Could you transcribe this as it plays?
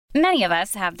Many of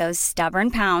us have those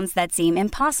stubborn pounds that seem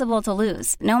impossible to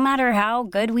lose, no matter how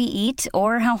good we eat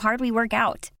or how hard we work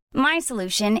out. My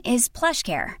solution is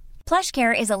PlushCare.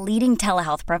 PlushCare is a leading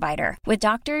telehealth provider with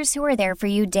doctors who are there for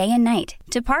you day and night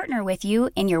to partner with you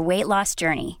in your weight loss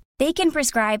journey. They can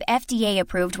prescribe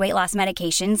FDA-approved weight loss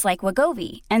medications like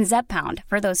Wegovy and Zepbound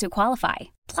for those who qualify.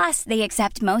 Plus, they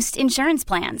accept most insurance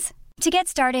plans. To get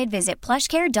started, visit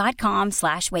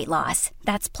plushcare.com/weightloss.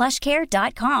 That's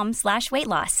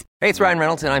plushcare.com/weightloss. Hey, it's Ryan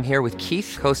Reynolds, and I'm here with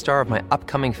Keith, co-star of my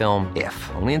upcoming film, If,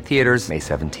 only in theaters May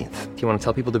 17th. Do you want to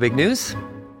tell people the big news?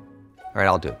 All right,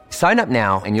 I'll do it. Sign up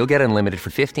now and you'll get unlimited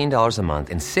for $15 a month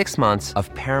and 6 months of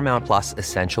Paramount Plus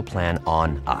Essential Plan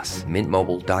on us.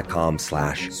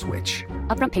 MintMobile.com/switch.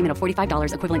 Upfront payment of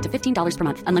 $45 equivalent to $15 per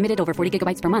month. Unlimited over 40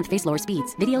 gigabytes per month. Face lower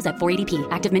speeds. Videos at 480p.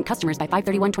 Active Mint customers by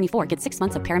 531.24 get 6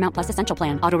 months of Paramount Plus Essential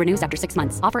Plan. Auto renews after 6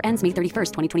 months. Offer ends May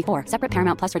 31st, 2024. Separate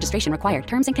Paramount Plus registration required.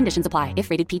 Terms and conditions apply if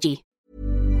rated PG.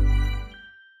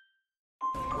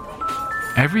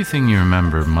 Everything you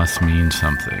remember must mean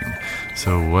something.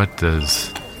 So what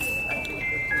does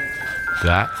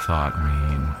that thought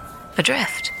mean?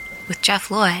 Adrift with Jeff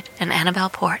Lloyd and Annabelle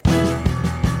Port.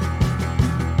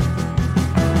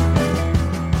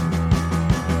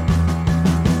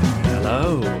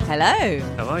 Hello. Hello.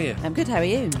 How are you? I'm good. How are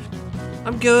you?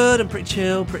 I'm good. I'm pretty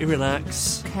chill, pretty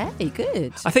relaxed. Okay,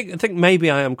 good. I think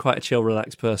maybe I am quite a chill,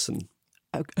 relaxed person.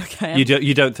 Okay.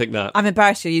 You don't think that? I'm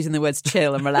embarrassed you're using the words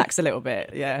chill and relax a little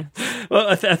bit. Yeah. Well,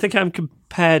 I think I'm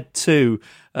compared to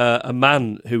a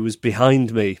man who was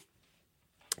behind me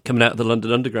coming out of the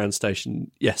London Underground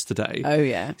station yesterday. Oh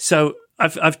yeah. So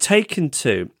I've taken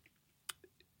to,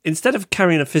 instead of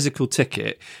carrying a physical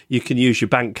ticket, you can use your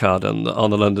bank card on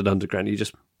the London Underground. You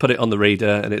just put it on the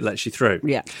reader and it lets you through.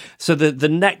 Yeah. So the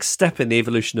next step in the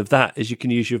evolution of that is you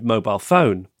can use your mobile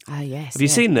phone. Ah, yes. Have you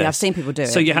seen this? Yeah, I've seen people do it.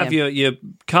 So you have your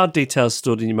card details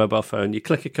stored in your mobile phone. You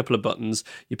click a couple of buttons,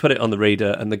 you put it on the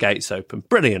reader, and the gate's open.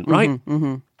 Brilliant, right?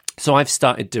 Mm-hmm. So I've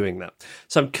started doing that.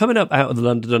 So I'm coming up out of the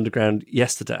London Underground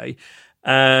yesterday,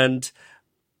 and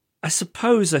I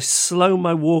suppose I slow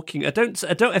my walking. I don't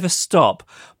ever stop,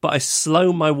 but I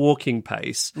slow my walking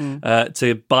pace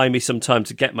to buy me some time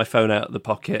to get my phone out of the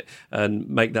pocket and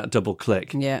make that double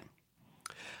click. Yeah.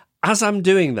 As I'm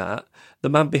doing that, the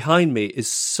man behind me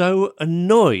is so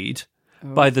annoyed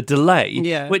by the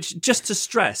delay, which, just to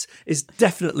stress, is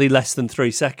definitely less than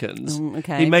 3 seconds.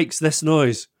 Okay. He makes this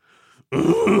noise.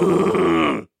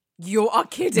 You are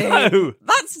kidding. No.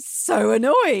 That's so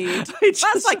annoyed.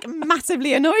 That's like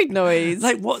massively annoyed noise.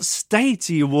 Like, what state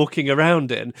are you walking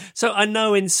around in? So I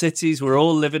know in cities we're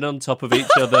all living on top of each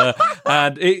other,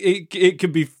 and it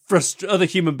can be other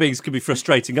human beings can be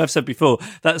frustrating. I've said before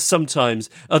that sometimes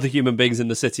other human beings in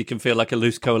the city can feel like a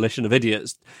loose coalition of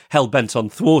idiots hell-bent on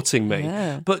thwarting me.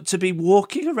 Yeah. But to be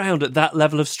walking around at that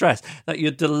level of stress, that you're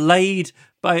delayed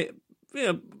by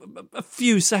a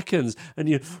few seconds, and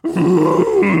you.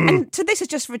 And so this is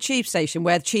just for a tube station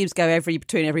where the tubes go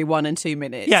between every 1 and 2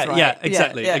 minutes. Yeah, right? yeah,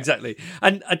 exactly.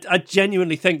 And I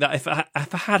genuinely think that if I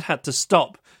had to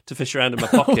stop to fish around in my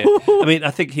pocket, I mean,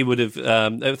 I think he would have.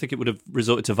 I think it would have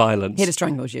resorted to violence. He'd have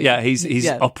strangled you. Yeah, he's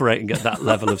operating at that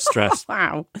level of stress.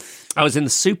 Wow. I was in the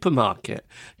supermarket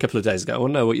a couple of days ago. I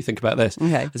want to know what you think about this.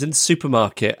 Okay. I was in the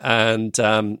supermarket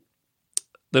and.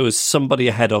 There was somebody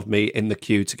ahead of me in the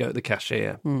queue to go to the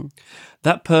cashier.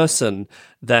 That person,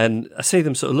 then I see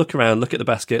them sort of look around, look at the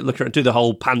basket, look around, do the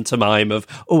whole pantomime of,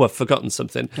 oh, I've forgotten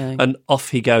something. Okay. And off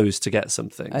he goes to get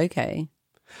something. Okay.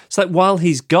 So like while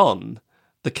he's gone,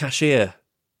 the cashier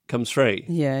comes free.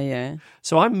 Yeah.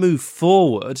 So I move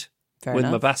forward Fair with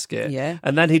enough. my basket. Yeah.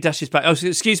 And then he dashes back. Oh,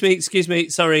 excuse me.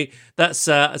 Sorry. That's,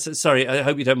 sorry. I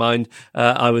hope you don't mind.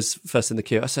 I was first in the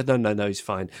queue. I said, no, he's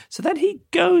fine. So then he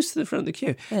goes to the front of the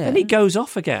queue and he goes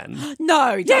off again.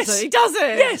 No, he doesn't. Yes. He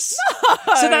doesn't. Yes. No.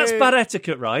 So that's bad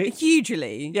etiquette, right?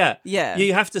 Hugely. Yeah. Yeah.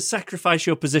 You have to sacrifice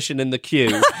your position in the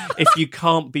queue if you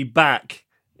can't be back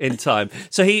in time.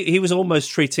 So he was almost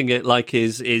treating it like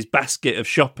his basket of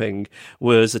shopping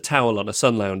was a towel on a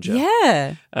sun lounger.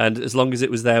 Yeah. And as long as it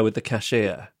was there with the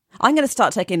cashier. I'm going to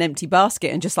start taking an empty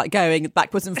basket and just like going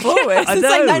backwards and forwards. I It's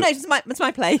know. like, no, it's my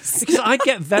place. Because I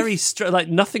get very like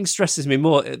nothing stresses me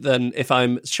more than if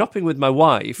I'm shopping with my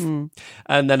wife and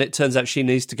then it turns out she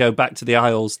needs to go back to the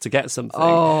aisles to get something.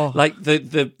 Oh. Like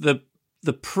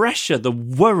the pressure, the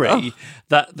worry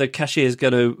that the cashier is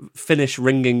going to finish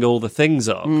ringing all the things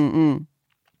up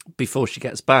before she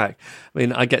gets back. I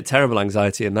mean, I get terrible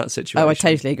anxiety in that situation. Oh, I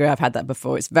totally agree. I've had that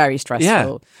before. It's very stressful.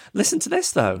 Yeah. Listen to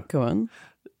this, though. Go on.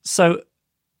 So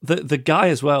the guy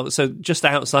as well, so just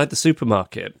outside the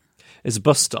supermarket, is a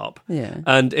bus stop. Yeah.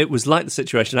 And it was like the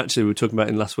situation, actually, we were talking about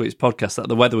in last week's podcast, that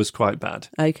the weather was quite bad.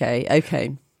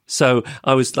 Okay. So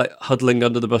I was like huddling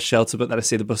under the bus shelter, but then I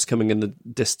see the bus coming in the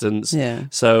distance. Yeah.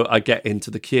 So I get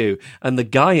into the queue, and the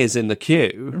guy is in the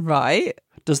queue. Right.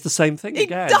 Does the same thing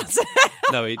again. He doesn't.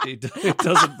 No, he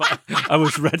doesn't. But I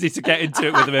was ready to get into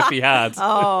it with him if he had.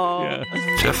 Oh. Yeah.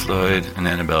 Jeff Lloyd and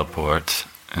Annabelle Port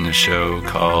in a show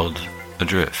called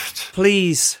Adrift.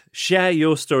 Please share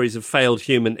your stories of failed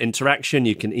human interaction.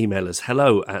 You can email us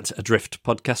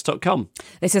hello@adriftpodcast.com.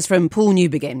 This is from Paul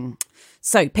Newbegin.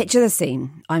 So, picture the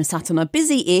scene. I'm sat on a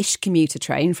busy-ish commuter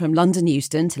train from London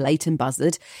Euston to Leighton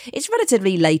Buzzard. It's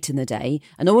relatively late in the day,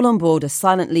 and all on board are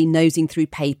silently nosing through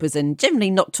papers and generally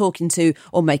not talking to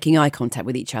or making eye contact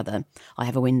with each other. I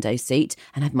have a window seat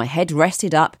and have my head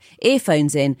rested up,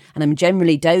 earphones in, and I'm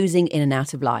generally dozing in and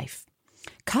out of life.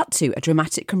 Cut to a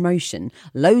dramatic commotion,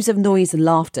 loads of noise and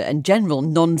laughter and general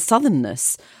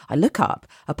non-southernness. I look up.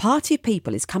 A party of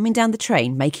people is coming down the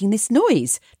train making this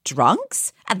noise.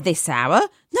 Drunks? At this hour?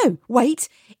 No, wait.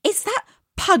 Is that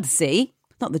Pudsey?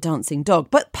 Not the dancing dog,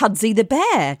 but Pudsey the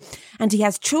bear. And he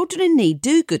has children in need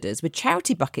do-gooders with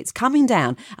charity buckets coming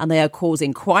down, and they are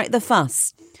causing quite the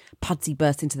fuss. Pudsey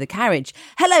burst into the carriage.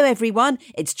 Hello, everyone.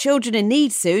 It's children in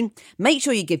need soon. Make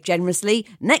sure you give generously.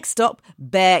 Next stop,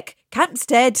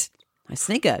 Berkhamsted. I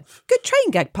snigger. Good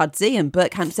train gag, Pudsey, and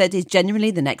Berkhamsted is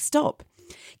genuinely the next stop.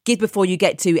 Give before you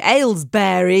get to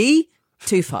Aylesbury.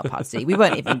 Too far, Pudsey. We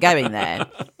weren't even going there.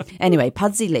 Anyway,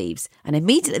 Pudsey leaves, and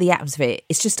immediately the atmosphere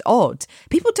is just odd.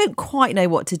 People don't quite know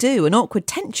what to do. An awkward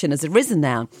tension has arisen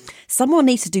now. Someone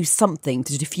needs to do something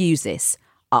to diffuse this.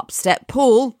 Up step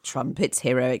Paul, trumpets,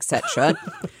 hero, etc.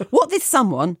 What this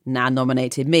someone, now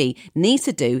nominated me, needs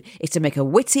to do is to make a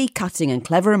witty, cutting and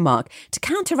clever remark to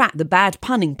counteract the bad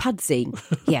punning Pudsey.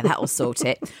 Yeah, that'll sort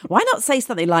it. Why not say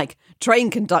something like, train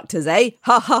conductors, eh?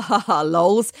 Ha ha ha ha,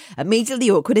 lols.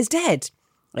 Immediately awkward is dead.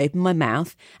 I open my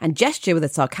mouth and gesture with a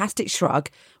sarcastic shrug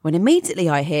when immediately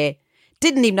I hear,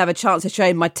 didn't even have a chance to show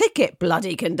him my ticket,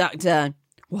 bloody conductor.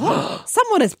 What?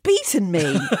 Someone has beaten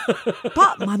me.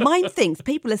 But my mind thinks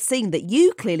people have seen that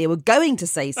you clearly were going to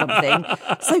say something.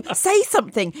 So say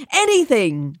something,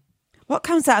 anything. What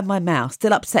comes out of my mouth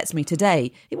still upsets me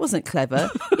today. It wasn't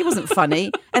clever, it wasn't funny,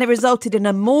 and it resulted in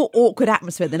a more awkward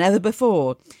atmosphere than ever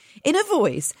before. In a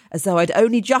voice, as though I'd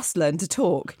only just learned to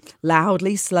talk,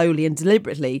 loudly, slowly and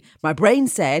deliberately, my brain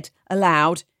said,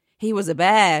 aloud, he was a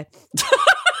bear.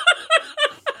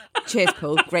 Cheers,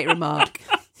 Paul. Great remark.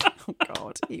 Oh,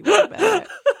 God, he was a bear.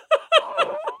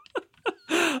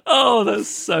 Oh, that's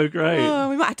so great. Oh,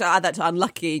 we might have to add that to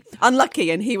unlucky.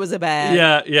 Unlucky, and he was a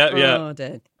bear. Yeah. Oh,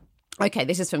 dear. Okay,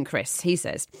 this is from Chris. He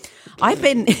says, I've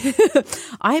been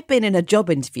in a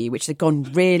job interview which had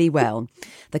gone really well.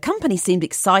 The company seemed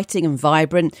exciting and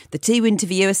vibrant. The two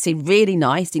interviewers seemed really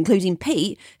nice, including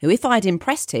Pete, who, if I'd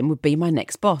impressed him, would be my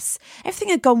next boss. Everything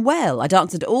had gone well. I'd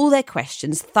answered all their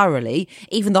questions thoroughly,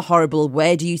 even the horrible,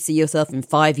 where do you see yourself in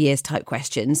 5 years type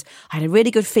questions. I had a really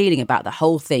good feeling about the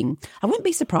whole thing. I wouldn't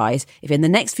be surprised if in the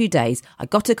next few days I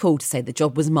got a call to say the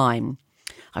job was mine.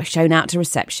 I was shown out to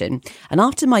reception, and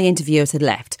after my interviewers had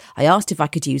left, I asked if I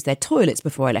could use their toilets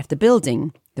before I left the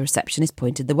building. The receptionist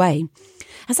pointed the way.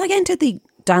 As I entered the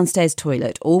downstairs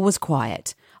toilet, all was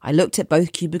quiet. I looked at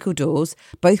both cubicle doors.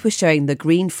 Both were showing the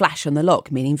green flash on the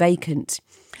lock, meaning vacant.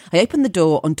 I opened the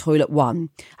door on toilet 1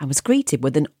 and was greeted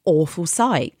with an awful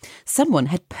sight. Someone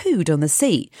had pooed on the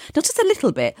seat. Not just a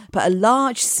little bit, but a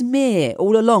large smear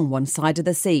all along one side of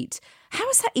the seat. How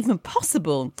is that even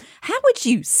possible? How would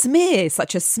you smear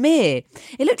such a smear?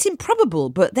 It looked improbable,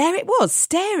 but there it was,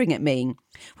 staring at me.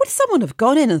 Would someone have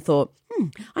gone in and thought,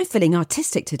 I'm feeling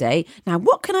artistic today. Now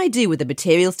what can I do with the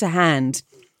materials to hand?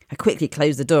 I quickly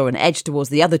closed the door and edged towards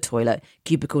the other toilet,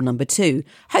 cubicle number 2,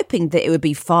 hoping that it would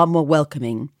be far more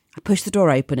welcoming. I pushed the door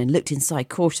open and looked inside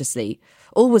cautiously.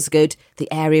 All was good.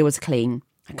 The area was clean.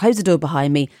 I closed the door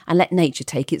behind me and let nature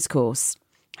take its course.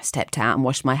 I stepped out and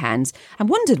washed my hands and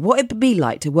wondered what it would be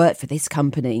like to work for this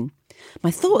company.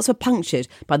 My thoughts were punctured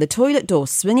by the toilet door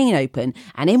swinging open,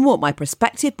 and in walked my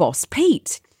prospective boss,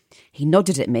 Pete. He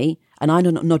nodded at me and I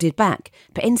nodded back,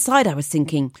 but inside I was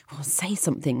thinking, say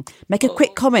something, make a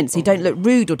quick comment so you don't look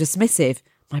rude or dismissive.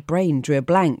 My brain drew a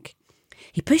blank.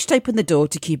 He pushed open the door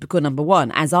to cubicle number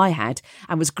 1, as I had,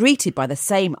 and was greeted by the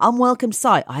same unwelcome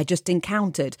sight I had just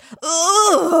encountered.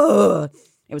 Ugh!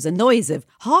 It was a noise of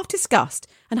half disgust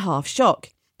and half shock.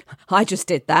 I just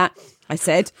did that, I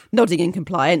said, nodding in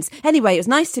compliance. Anyway, it was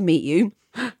nice to meet you.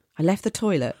 I left the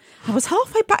toilet. I was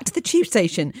halfway back to the tube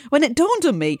station when it dawned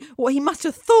on me what he must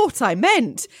have thought I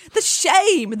meant. The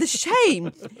shame, the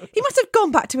shame. He must have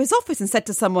gone back to his office and said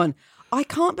to someone, I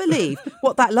can't believe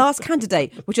what that last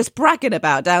candidate was just bragging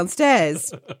about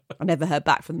downstairs. I never heard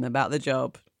back from them about the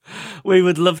job. We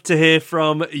would love to hear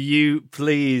from you,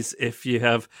 please, if you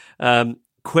have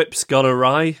quips gone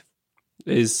awry.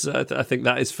 I think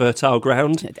that is fertile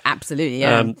ground. Absolutely,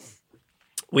 yeah.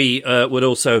 We would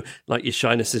also like your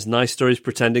shynesses, nice stories,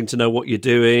 pretending to know what you're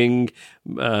doing,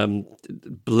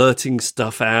 blurting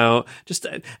stuff out, just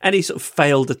any sort of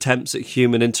failed attempts at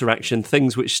human interaction,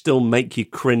 things which still make you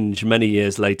cringe many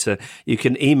years later. You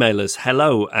can email us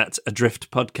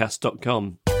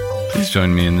hello@adriftpodcast.com. Please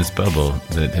join me in this bubble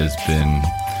that has been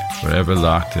forever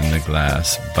locked in the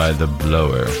glass by the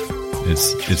blower.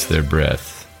 It's their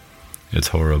breath. It's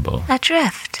horrible.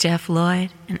 Adrift, Jeff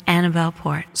Lloyd and Annabelle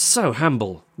Port. So,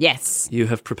 Hamble. Yes. You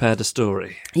have prepared a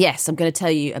story. Yes, I'm going to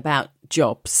tell you about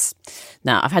jobs.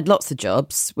 Now, I've had lots of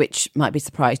jobs, which might be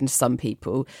surprising to some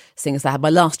people, seeing as I had my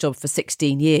last job for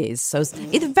 16 years. So I was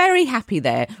either very happy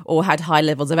there or had high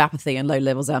levels of apathy and low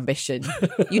levels of ambition.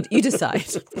 You decide.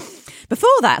 Before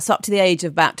that, so up to the age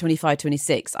of about 25,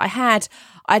 26, I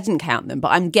didn't count them, but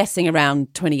I'm guessing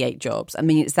around 28 jobs. I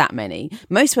mean, it's that many.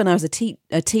 Most when I was a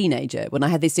teenager, when I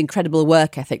had this incredible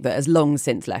work ethic that has long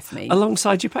since left me.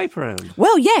 Alongside your paper round?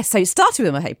 Well, yes. So it started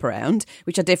with my paper round,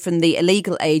 which I did from the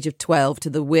illegal age of 12 to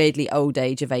the weirdly old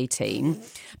age of 18.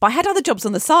 But I had other jobs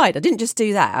on the side. I didn't just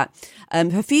do that.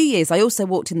 For a few years, I also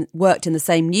worked in the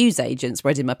same news agents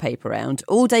where I did my paper round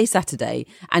all day Saturday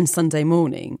and Sunday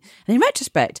morning. And in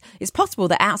retrospect, it's possible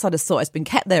that outsiders thought I'd been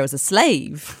kept there as a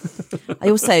slave. I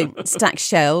also stacked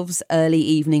shelves early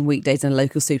evening weekdays in a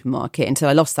local supermarket until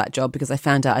I lost that job because I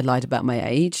found out I lied about my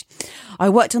age. I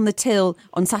worked on the till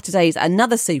on Saturdays at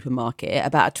another supermarket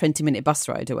about a 20-minute bus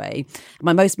ride away.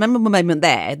 My most memorable moment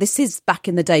there, this is back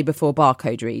in the day before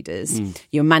barcode readers.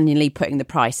 You're manually putting the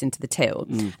price into the till.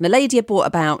 And the lady had bought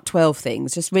about 12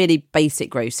 things, just really basic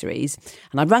groceries.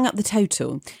 And I rang up the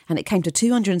total and it came to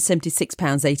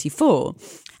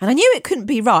 £276.84. And I knew it couldn't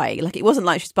be right. Like, it wasn't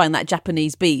like she's buying that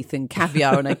Japanese beef and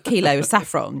caviar and a kilo of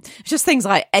saffron. It's just things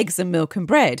like eggs and milk and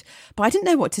bread. But I didn't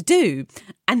know what to do.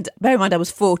 And bear in mind, I was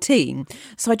 14.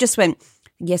 So I just went,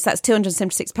 yes, that's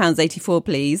 £276.84,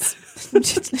 please.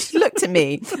 She looked at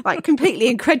me like completely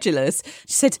incredulous.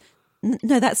 She said,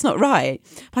 no, that's not right.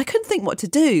 But I couldn't think what to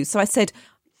do. So I said,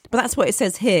 but that's what it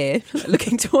says here,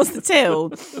 looking towards the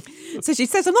till. So she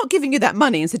says, I'm not giving you that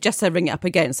money, and suggests I ring it up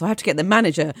again. So I have to get the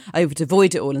manager over to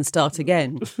void it all and start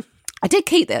again. I did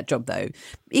keep that job, though,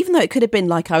 even though it could have been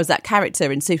like I was that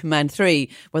character in Superman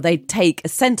 3 where they take a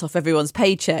cent off everyone's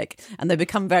paycheck and they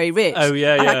become very rich. Oh,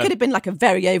 yeah, I could have been like a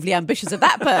very overly ambitious of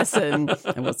that person.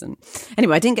 I wasn't.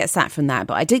 Anyway, I didn't get sacked from that,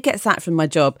 but I did get sacked from my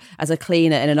job as a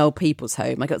cleaner in an old people's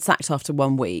home. I got sacked after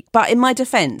 1 week. But in my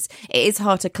defence, it is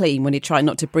hard to clean when you try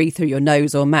not to breathe through your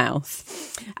nose or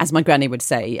mouth. As my granny would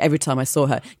say, every time I saw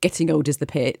her, getting old is the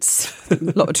pits. A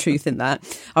lot of truth in that.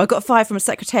 I got fired from a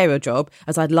secretarial job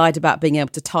as I'd lied about being able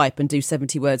to type and do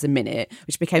 70 words a minute,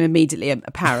 which became immediately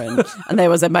apparent. And there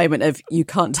was a moment of, you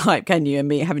can't type, can you? And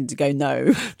me having to go,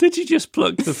 no. Did you just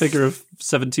pluck the figure of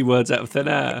 70 words out of thin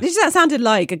air? That sounded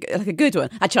like a good one.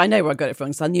 Actually, I know where I got it from,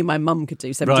 because I knew my mum could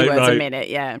do 70 words a minute,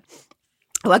 yeah.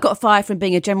 Well, I got fired from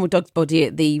being a general dog's body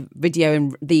at the video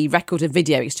and the record and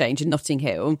video exchange in Notting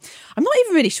Hill. I'm not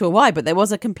even really sure why, but there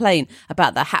was a complaint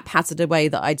about the haphazard way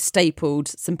that I'd stapled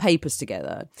some papers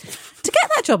together. To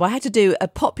get that job, I had to do a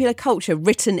popular culture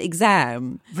written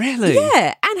exam. Really?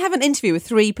 Yeah, and have an interview with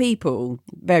 3 people.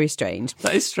 Very strange.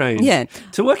 That is strange. Yeah.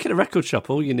 To work in a record shop,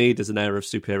 all you need is an air of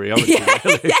superiority.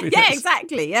 Yeah,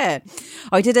 exactly, yeah.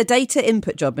 I did a data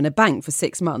input job in a bank for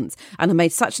 6 months, and I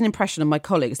made such an impression on my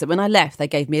colleagues that when I left,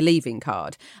 they gave me a leaving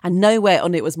card, and nowhere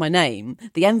on it was my name.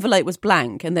 The envelope was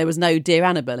blank, and there was no Dear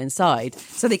Annabelle inside.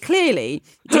 So they clearly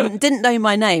didn't know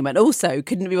my name, and also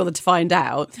couldn't be bothered to find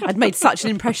out. I'd made such an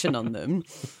impression on them.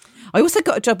 I also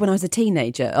got a job when I was a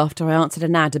teenager after I answered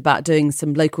an ad about doing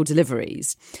some local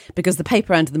deliveries, because the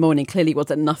paper round in the morning clearly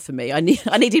wasn't enough for me. I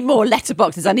needed more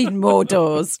letterboxes. I needed more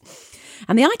doors.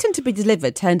 And the item to be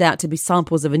delivered turned out to be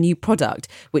samples of a new product,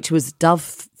 which was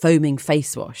Dove foaming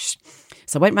face wash.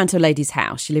 So I went round to a lady's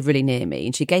house. She lived really near me,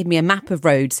 and she gave me a map of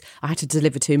roads I had to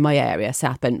deliver to in my area,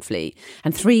 South Benfleet,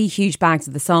 and 3 huge bags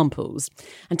of the samples.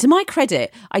 And to my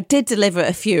credit, I did deliver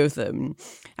a few of them,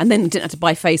 and then didn't have to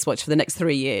buy face wash for the next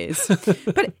 3 years.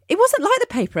 But it wasn't like the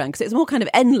paper round, because it was more kind of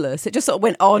endless. It just sort of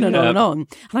went on and on and on. And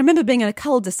I remember being in a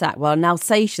cul-de-sac while an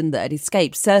Alsatian that had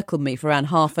escaped circled me for around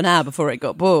half an hour before it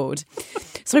got bored.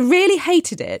 So I really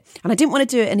hated it, and I didn't want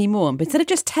to do it anymore. But instead of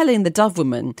just telling the Dove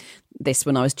woman this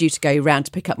when I was due to go round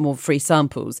to pick up more free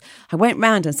samples. I went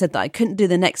round and said that I couldn't do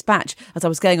the next batch as I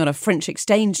was going on a French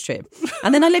exchange trip.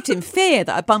 And then I lived in fear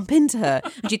that I'd bump into her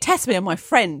and she'd test me on my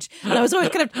French. And I was always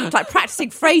kind of like practicing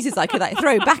phrases I could like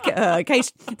throw back at her in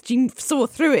case she saw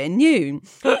through it and knew.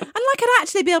 And like I'd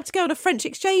actually be able to go on a French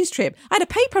exchange trip. I had a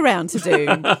paper round to do.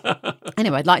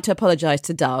 Anyway, I'd like to apologise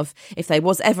to Dove if there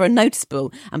was ever a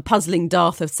noticeable and puzzling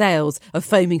dearth of sales of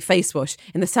foaming face wash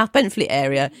in the South Benfleet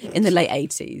area in the late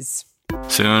 80s.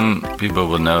 Soon, people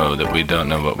will know that we don't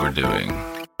know what we're doing.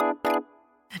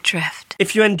 Adrift.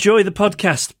 If you enjoy the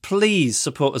podcast, please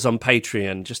support us on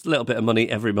Patreon. Just a little bit of money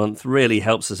every month really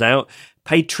helps us out.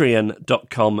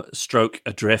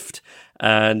 Patreon.com/adrift.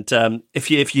 And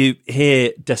if you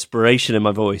hear desperation in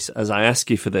my voice as I ask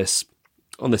you for this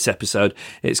on this episode,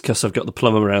 it's because I've got the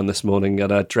plumber around this morning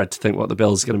and I dread to think what the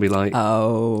bill's going to be like.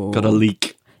 Oh. Got a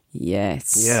leak.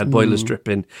 Yes. Yeah, boiler's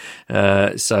dripping.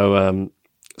 So an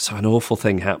awful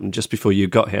thing happened just before you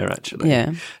got here, actually.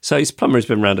 Yeah. So his plumber has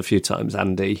been around a few times,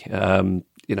 Andy, so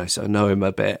I know him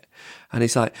a bit. And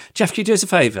he's like, Jeff, can you do us a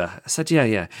favour? I said,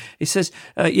 yeah. He says,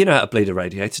 you know how to bleed a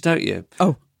radiator, don't you?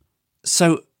 Oh.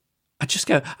 So I just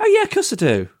go, oh, yeah, of course I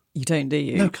do. You don't, do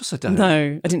you? No, of course I don't.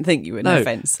 No, I didn't think you would. No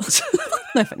offence.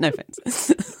 No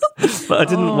offence. But I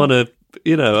didn't want to,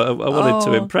 I wanted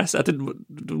to impress. I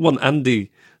didn't want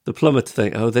Andy, the plumber, to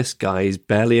think, oh, this guy is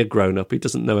barely a grown-up. He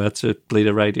doesn't know how to bleed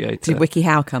a radiator. Did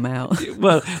WikiHow come out?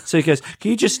 Well, so he goes,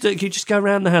 can you just go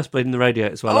around the house bleeding the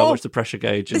radiators while I watch the pressure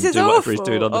gauge and do whatever he's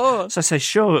doing on the... So I say,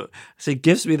 sure. So he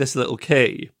gives me this little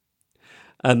key.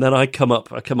 And then I come up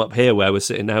here where we're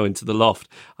sitting now into the loft,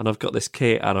 and I've got this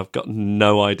key, and I've got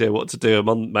no idea what to do. I'm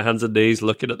on my hands and knees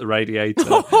looking at the radiator.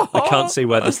 I can't see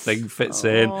where this thing fits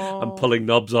in. I'm pulling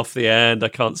knobs off the end. I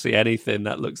can't see anything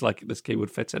that looks like this key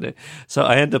would fit in it. So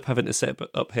I end up having to sit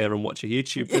up here and watch a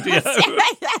YouTube video.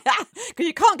 Because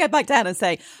you can't go back down and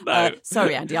say,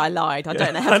 sorry, Andy, I lied. I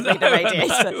don't know how to read a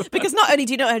radiator. Because not only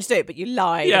do you know how to do it, but you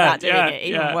lied about doing it.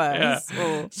 Even worse.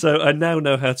 Yeah. So I now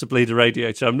know how to bleed a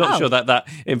radiator. I'm not sure that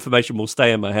information will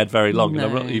stay in my head very long, and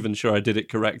I'm not even sure I did it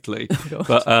correctly.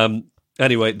 But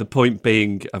anyway, the point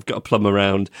being, I've got a plumber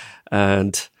around,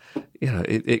 and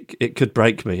it could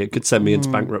break me. It could send me into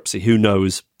bankruptcy. Who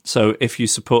knows? So if you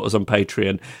support us on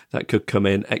Patreon, that could come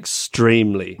in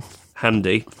extremely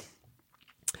handy.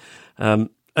 And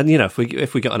if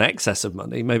we got an excess of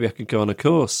money, maybe I could go on a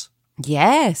course.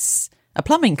 Yes. A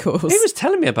plumbing course. He was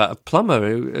telling me about a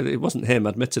plumber. It wasn't him,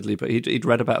 admittedly, but he'd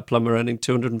read about a plumber earning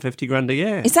 250 grand a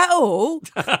year. Is that all?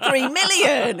 3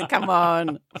 million? Come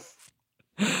on.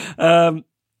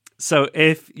 So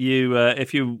if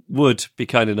you would be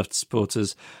kind enough to support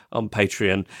us on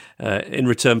Patreon in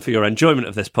return for your enjoyment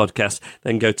of this podcast,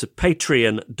 then go to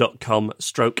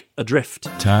patreon.com/adrift.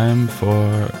 Time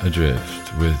for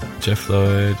Adrift with Jeff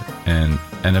Lloyd and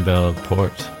Annabelle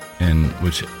Port. In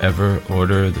whichever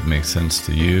order that makes sense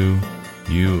to you,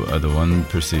 you are the one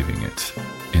perceiving it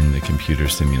in the computer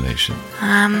simulation.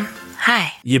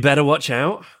 Hi. You better watch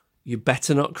out. You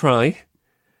better not cry.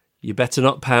 You better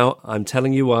not pout. I'm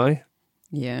telling you why.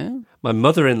 Yeah. My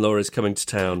mother-in-law is coming to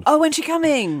town. Oh, when's she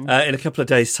coming? In a couple of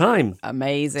days' time.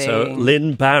 Amazing. So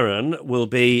Lynn Barron will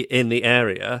be in the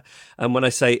area. And when I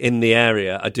say in the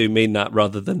area, I do mean that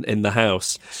rather than in the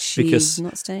house. She's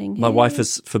not staying here. My wife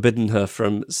has forbidden her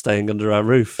from staying under our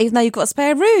roof. Even though you've got a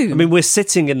spare room? I mean, we're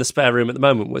sitting in the spare room at the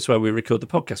moment, which is where we record the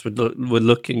podcast. We're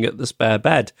looking at the spare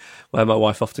bed, where my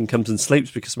wife often comes and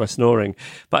sleeps because of my snoring.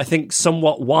 But I think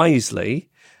somewhat wisely,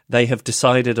 they have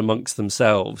decided amongst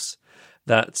themselves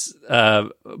that,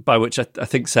 by which I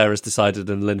think Sarah's decided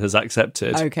and Lynn has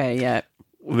accepted. Okay, yeah.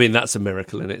 I mean, that's a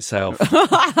miracle in itself.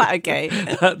 Okay.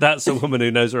 That's a woman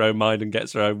who knows her own mind and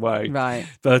gets her own way. Right.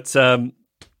 But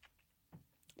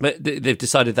they've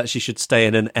decided that she should stay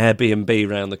in an Airbnb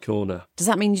round the corner. Does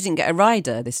that mean you didn't get a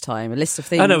rider this time, a list of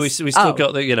things? I know, we still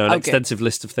got an extensive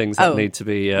list of things that need to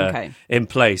be in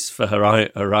place for her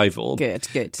arrival. Good.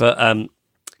 But...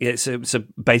 yeah, so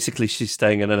basically she's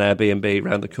staying in an Airbnb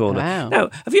round the corner. Wow. Now,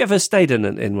 have you ever stayed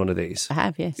in one of these? I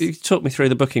have, yes. You talk me through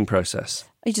the booking process.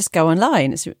 You just go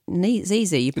online. It's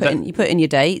easy. You put in your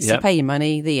dates, you pay your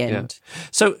money, the end.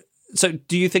 Yeah. So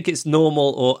do you think it's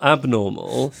normal or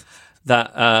abnormal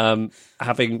that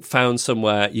having found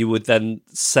somewhere, you would then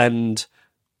send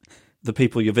the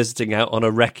people you're visiting out on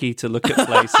a recce to look at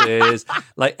places,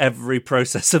 like every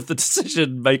process of the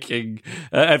decision making,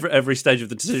 every stage of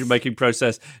the decision making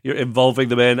process, you're involving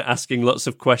them in, asking lots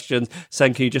of questions,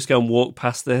 saying, "Can you just go and walk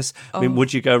past this?" I mean,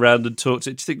 would you go around and talk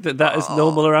to? Do you think that is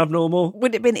normal or abnormal?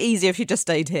 Would it have been easier if you just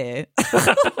stayed here?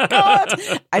 Oh, God,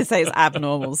 I say it's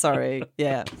abnormal. Sorry,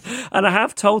 yeah. And I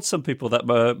have told some people that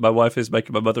my wife is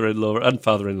making my mother-in-law and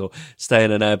father-in-law stay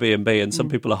in an Airbnb, and some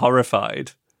people are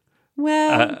horrified.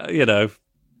 Well,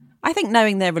 I think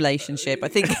knowing their relationship, I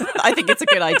think it's a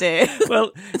good idea.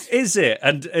 Well, is it?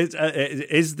 And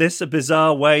is this a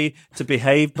bizarre way to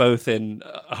behave, both in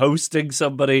hosting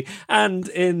somebody and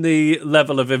in the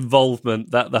level of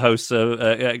involvement that the hosts are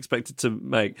expected to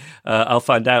make? I'll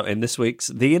find out in this week's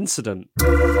The Incident.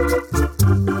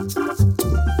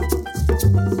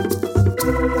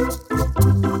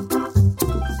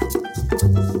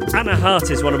 Anna Hart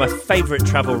is one of my favourite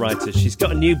travel writers. She's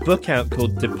got a new book out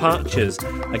called Departures,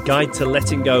 a guide to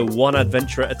letting go one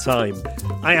adventure at a time.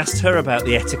 I asked her about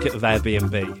the etiquette of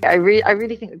Airbnb. I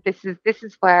really think that this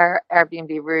is where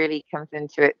Airbnb really comes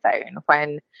into its own,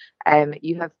 when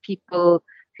you have people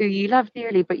who you love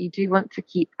dearly, but you do want to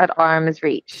keep at arm's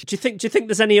reach. Do you think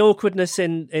there's any awkwardness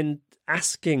in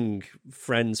asking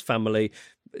friends, family?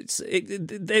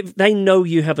 They know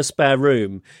you have a spare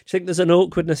room. Do you think there's an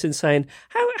awkwardness in saying,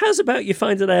 how's about you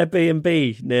find an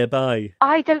Airbnb nearby?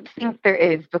 I don't think there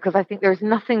is, because I think there's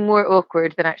nothing more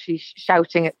awkward than actually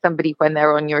shouting at somebody when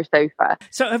they're on your sofa.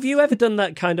 So have you ever done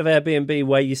that kind of Airbnb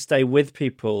where you stay with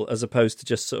people as opposed to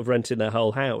just sort of renting their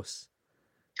whole house?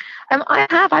 I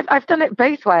have. I've done it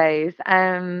both ways.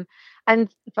 And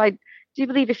if I do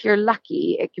believe if you're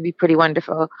lucky, it can be pretty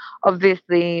wonderful.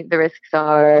 Obviously, the risks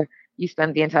are you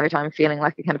spend the entire time feeling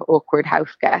like a kind of awkward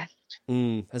house guest.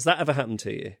 Has that ever happened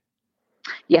to you?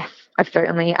 Yes, I've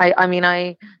certainly.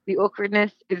 The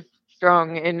awkwardness is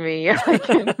strong in me. I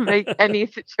can make any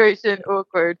situation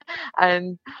awkward,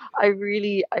 and I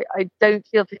don't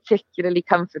feel particularly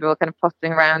comfortable kind of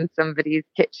potting around somebody's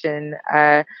kitchen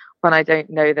when I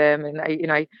don't know them, and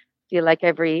I feel like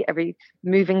every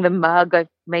moving the mug, I've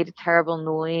made a terrible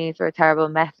noise or a terrible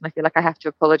mess, and I feel like I have to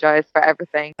apologize for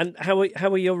everything. And how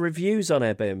are your reviews on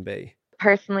Airbnb?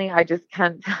 Personally, I just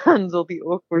can't handle the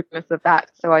awkwardness of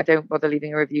that, so I don't bother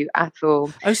leaving a review at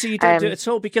all. Oh, so you don't do it at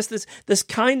all? Because there's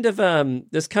kind of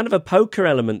a poker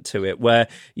element to it, where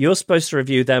you're supposed to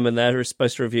review them and they're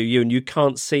supposed to review you, and you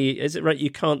can't see. Is it right? You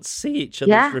can't see each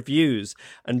other's reviews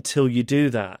until you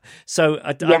do that. So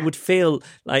I would feel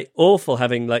like awful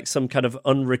having like some kind of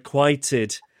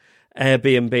unrequited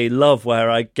Airbnb love where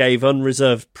I gave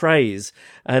unreserved praise,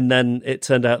 and then it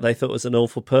turned out they thought it was an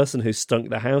awful person who stunk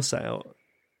the house out.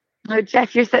 Oh,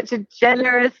 Jeff, you're such a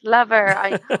generous lover.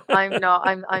 I'm not.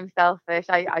 I'm selfish.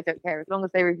 I don't care, as long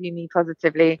as they review me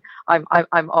positively. I'm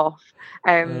off.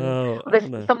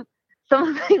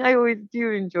 Something I always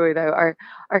do enjoy though are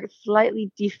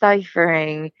slightly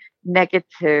deciphering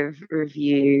negative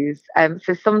reviews.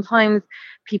 So sometimes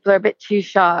people are a bit too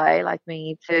shy, like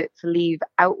me, to leave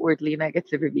outwardly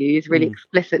negative reviews, really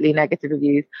explicitly negative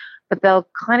reviews, but they'll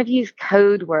kind of use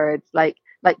code words like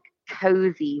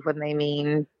cozy when they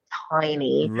mean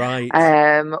tiny, right?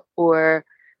 Or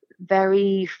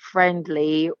very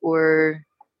friendly, or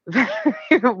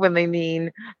when they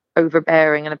mean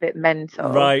overbearing and a bit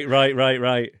mental.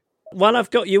 Right. While I've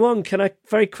got you on, can I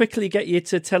very quickly get you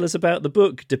to tell us about the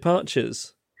book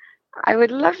Departures? I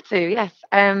would love to, yes.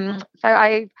 So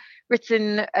I've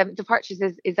written Departures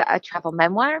is a travel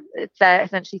memoir. It's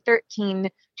essentially 13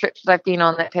 trips that I've been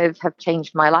on that have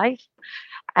changed my life,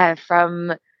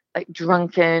 from like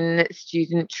drunken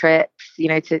student trips,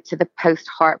 to the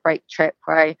post-heartbreak trip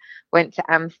where I went to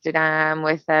Amsterdam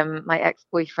with my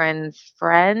ex-boyfriend's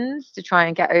friends to try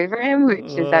and get over him,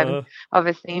 which is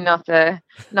obviously not a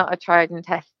tried and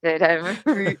tested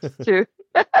route to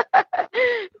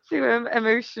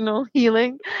emotional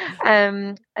healing.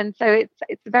 And so it's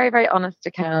a very, very honest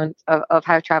account of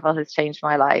how travel has changed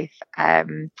my life.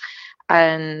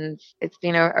 And it's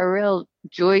been a real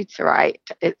joy to write.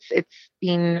 It's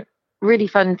been really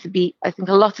fun to be. I think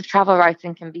a lot of travel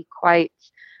writing can be quite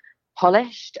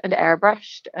polished and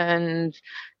airbrushed and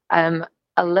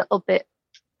a little bit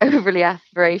overly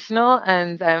aspirational.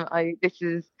 And this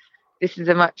is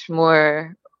a much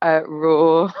more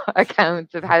raw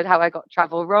account of how I got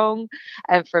travel wrong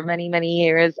for many, many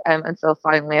years until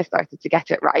finally I started to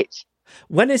get it right.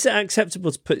 When is it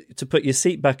acceptable to put your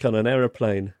seat back on an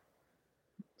aeroplane?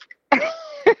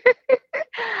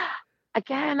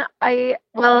 Again,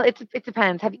 it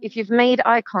depends. If you've made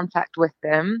eye contact with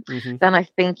them, then I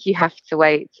think you have to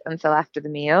wait until after the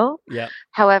meal. Yeah.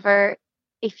 However,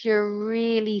 if you're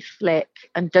really slick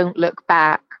and don't look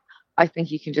back, I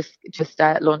think you can just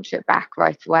launch it back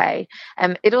right away.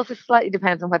 It also slightly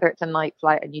depends on whether it's a night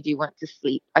flight and you do want to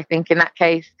sleep. I think in that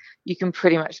case, you can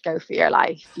pretty much go for your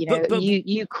life. You know,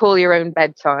 you call your own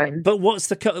bedtime. But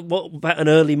what about an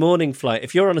early morning flight?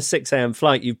 If you're on a 6 a.m.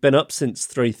 flight, you've been up since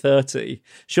 3:30.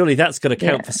 Surely that's got to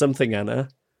count for something, Anna.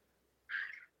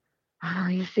 Oh,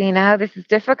 you see, now this is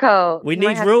difficult. We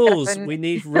need rules. We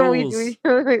need rules.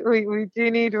 We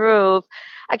do need rules.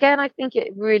 Again, I think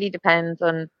it really depends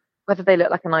on whether they look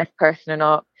like a nice person or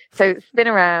not. So spin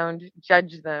around,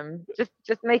 judge them.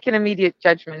 Just make an immediate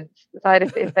judgment.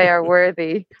 Decide if they are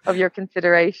worthy of your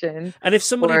consideration. And if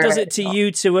somebody does it to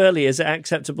you too early, is it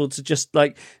acceptable to just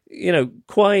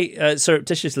quite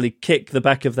surreptitiously kick the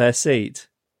back of their seat?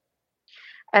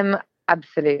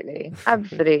 Absolutely.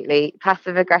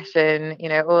 Passive aggression,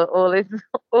 all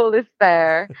is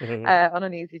fair on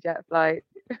an EasyJet flight.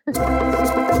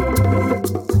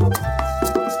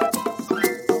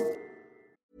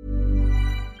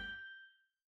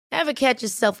 Ever catch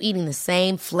yourself eating the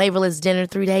same flavorless dinner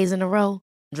 3 days in a row?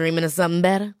 Dreaming of something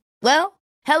better? Well,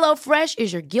 HelloFresh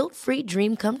is your guilt-free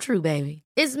dream come true, baby.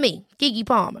 It's me, Keke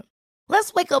Palmer.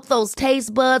 Let's wake up those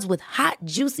taste buds with hot,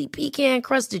 juicy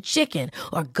pecan-crusted chicken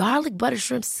or garlic butter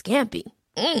shrimp scampi.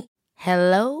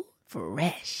 Hello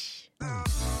Fresh.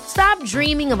 Stop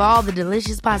dreaming of all the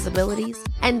delicious possibilities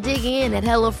and dig in at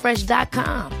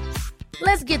HelloFresh.com.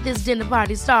 Let's get this dinner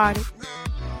party started.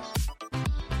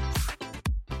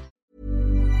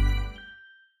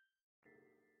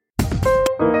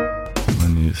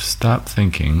 When you stop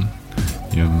thinking,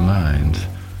 your mind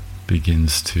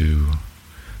begins to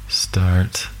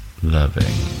start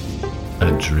loving.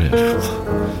 Adrift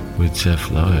with Jeff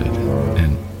Lloyd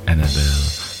and Annabelle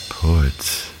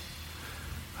Port.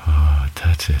 Oh,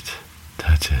 touch it.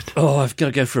 Oh, I've got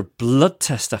to go for a blood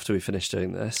test after we finish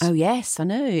doing this. Oh, yes, I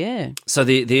know, yeah. So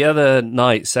the other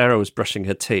night, Sarah was brushing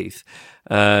her teeth,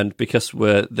 and because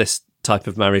we're this type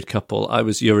of married couple, I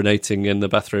was urinating in the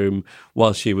bathroom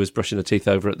while she was brushing her teeth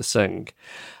over at the sink.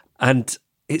 And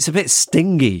it's a bit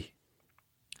stingy.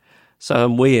 So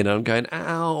I'm weeing and I'm going,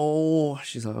 ow.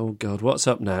 She's like, oh, God, what's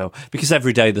up now? Because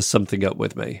every day there's something up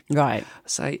with me. Right. I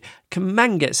say, can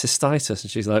men get cystitis?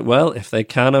 And she's like, well, if they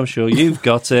can, I'm sure you've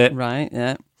got it. Right,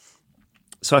 yeah.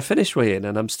 So I finish weeing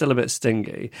and I'm still a bit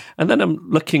stingy. And then I'm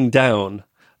looking down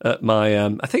at my,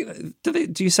 I think,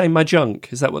 do you say my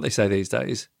junk? Is that what they say these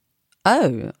days?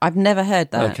 Oh, I've never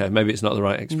heard that. Okay, maybe it's not the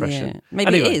right expression. Yeah.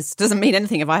 Maybe it is. Doesn't mean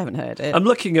anything if I haven't heard it. I'm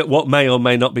looking at what may or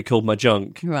may not be called my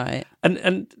junk. Right.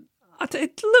 And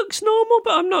it looks normal,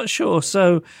 but I'm not sure.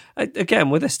 So,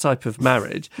 again, with this type of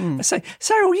marriage, I say,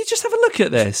 Sarah, will you just have a look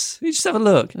at this? You just have a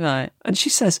look. Right. And she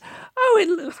says,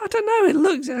 oh, I don't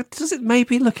know. Does it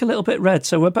maybe look a little bit red?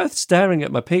 So we're both staring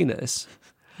at my penis.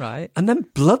 Right. And then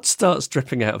blood starts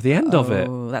dripping out of the end of it.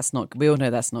 Oh, that's not, we all know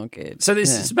that's not good. So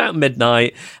it's about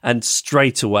midnight, and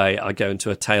straight away I go into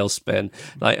a tailspin.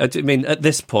 Like, I mean, at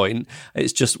this point,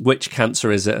 it's just which cancer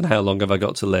is it and how long have I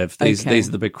got to live? These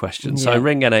are the big questions. So I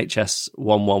ring NHS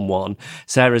 111.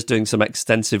 Sarah's doing some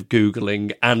extensive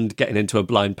Googling and getting into a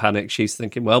blind panic. She's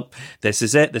thinking, well, this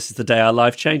is it. This is the day our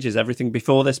life changes. Everything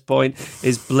before this point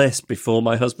is bliss, before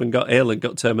my husband got ill and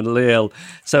got terminally ill.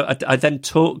 So I then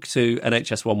talk to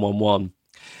NHS 111,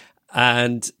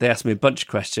 and they ask me a bunch of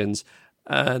questions,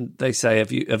 and they say,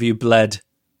 have you bled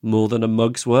more than a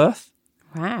mug's worth?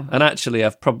 Wow. And actually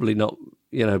I've probably not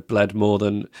bled more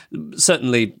than,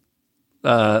 certainly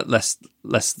less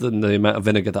than the amount of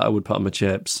vinegar that I would put on my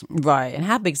chips. Right. And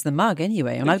how big's the mug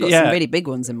anyway? And I've got some really big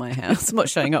ones in my house. I'm not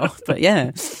showing off, but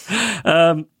yeah.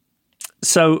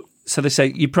 So they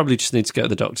say, you probably just need to go to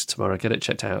the doctor tomorrow, get it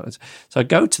checked out. So I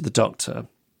go to the doctor,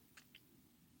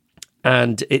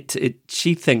 and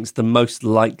she thinks the most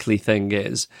likely thing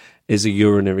is a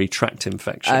urinary tract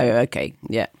infection. Oh, okay,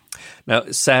 yeah. Now,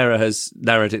 Sarah has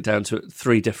narrowed it down to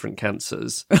 3 different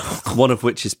cancers, one of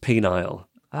which is penile.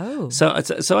 Oh. So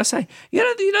I say, you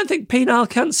don't think penile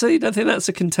cancer, you don't think that's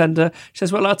a contender? She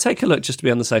says, well, I'll take a look just to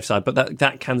be on the safe side, but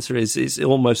that cancer is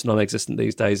almost non-existent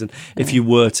these days, and if you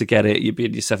were to get it, you'd be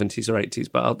in your 70s or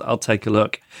 80s, but I'll take a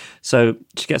look. So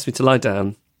she gets me to lie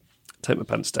down, take my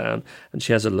pants down, and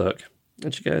she has a look,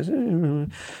 and she goes,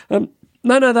 no,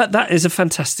 that is a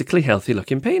fantastically healthy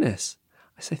looking penis.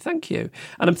 I say, thank you.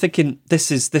 And I'm thinking,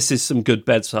 this is some good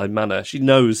bedside manner. She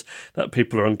knows that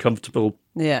people are uncomfortable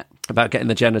about getting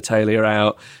the genitalia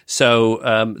out. So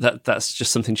that's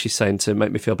just something she's saying to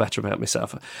make me feel better about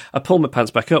myself. I pull my pants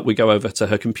back up. We go over to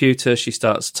her computer. She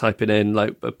starts typing in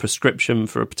like a prescription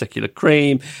for a particular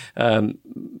cream,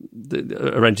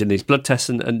 arranging these blood tests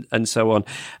and so on.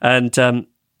 And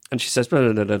And she says, blah,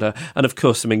 blah, blah, blah, blah. And of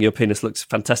course, I mean, your penis looks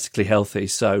fantastically healthy,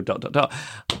 so ...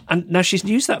 And now she's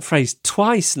used that phrase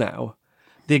twice now.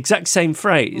 The exact same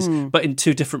phrase, but in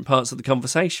two different parts of the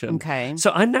conversation. Okay.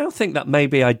 So I now think that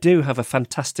maybe I do have a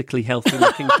fantastically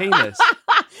healthy-looking penis.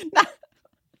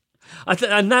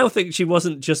 I now think she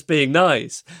wasn't just being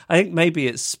nice. I think maybe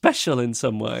it's special in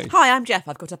some way. Hi, I'm Jeff.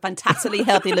 I've got a fantastically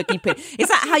healthy-looking penis. Is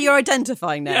that how you're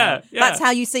identifying now? Yeah. That's how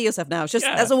you see yourself now. It's just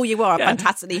that's all you are,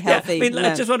 fantastically healthy. Yeah. I mean,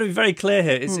 I just want to be very clear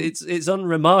here. It's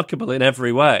unremarkable in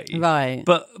every way. Right.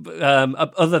 But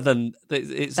other than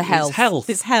it's health.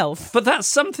 It's health. But that's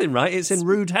something, right? It's in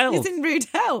rude health. It's in rude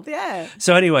health, yeah.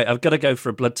 So anyway, I've got to go for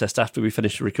a blood test after we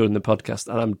finish recording the podcast,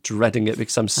 and I'm dreading it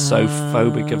because I'm so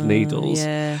phobic of needles.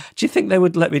 Yeah. Do you think they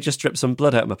would let me just drip some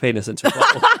blood out of my penis into a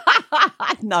bottle?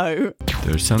 No.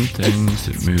 There are some things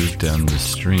that move down the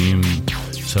stream.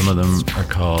 Some of them are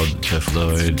called Jeff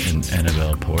Lloyd and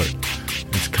Annabelle Port.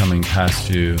 It's coming past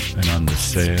you, and on the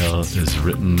sail is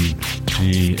written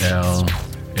GLAP,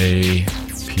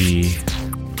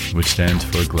 which stands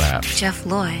for GLAP. Jeff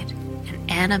Lloyd and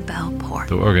Annabelle Port.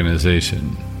 The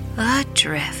organization.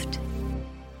 Adrift.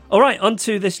 All right, on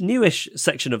to this newish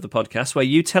section of the podcast where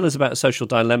you tell us about a social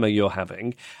dilemma you're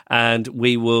having, and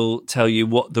we will tell you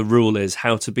what the rule is,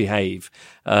 how to behave.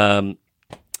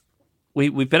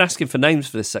 We've been asking for names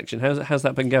for this section. How's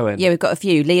that been going? Yeah, we've got a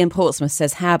few. Liam Portsmouth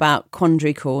says, how about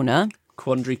Quandary Corner?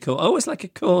 Quandary Corner. Oh, it's like a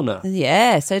corner.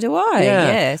 Yeah, so do I.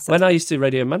 Yeah. So when I used to do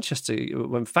Radio Manchester,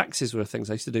 when faxes were things,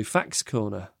 I used to do Fax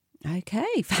Corner.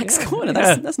 Okay, Fax Corner.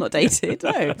 That's not dated.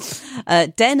 No.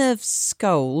 Den of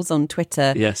Skulls on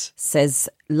Twitter says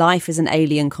life is an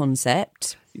alien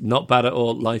concept. Not bad at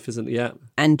all. Life isn't yet.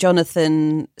 And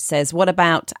Jonathan says, what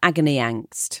about agony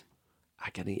angst?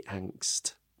 Agony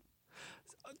angst.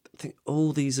 I think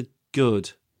all these are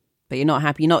good. But you're not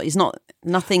happy. It's not.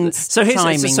 Nothing's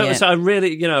timing yet. So I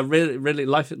really, really,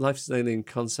 life is an alien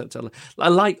concept. I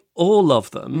like all of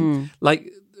them.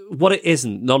 Like. What it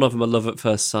isn't, none of them are love at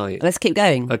first sight. Let's keep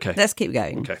going. Okay. Let's keep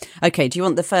going. Okay, do you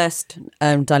want the first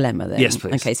dilemma then? Yes,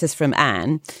 please. Okay, so this is from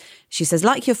Anne. She says,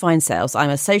 like your fine selves, I'm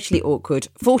a socially awkward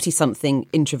 40-something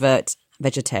introvert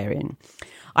vegetarian.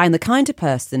 I am the kind of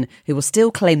person who will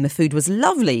still claim the food was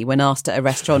lovely when asked at a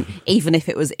restaurant, even if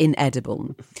it was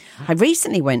inedible. I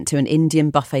recently went to an Indian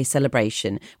buffet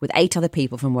celebration with 8 other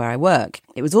people from where I work.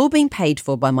 It was all being paid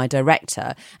for by my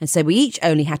director, and so we each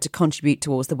only had to contribute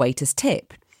towards the waiter's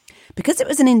tip. Because it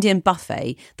was an Indian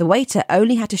buffet, the waiter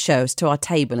only had to show us to our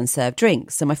table and serve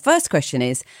drinks. So my first question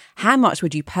is, how much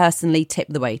would you personally tip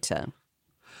the waiter?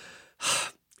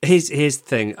 Here's the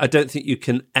thing. I don't think you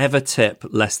can ever tip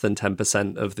less than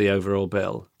 10% of the overall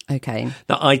bill. Okay.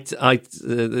 Now,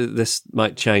 this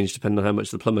might change depending on how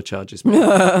much the plumber charges me.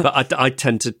 But I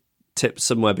tend to tip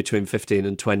somewhere between 15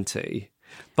 and 20.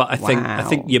 But I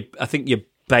think your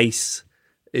base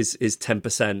is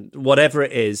 10%. Whatever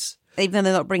it is. Even though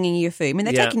they're not bringing you your food. I mean,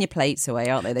 they're taking your plates away,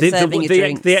 aren't they? They're serving you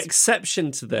drinks. The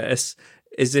exception to this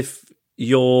is if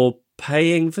you're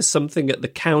paying for something at the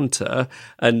counter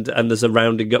and there's a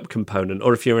rounding up component,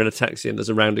 or if you're in a taxi and there's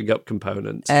a rounding up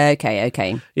component.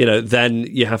 Okay. Then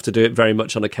you have to do it very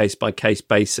much on a case-by-case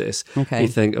basis. Okay. You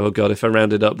think, oh, God, if I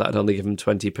rounded up, that'd only give them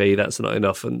 20p, that's not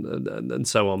enough, and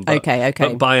so on. But, okay.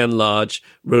 But by and large,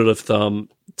 rule of thumb,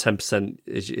 10%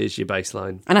 is your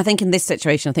baseline. And I think in this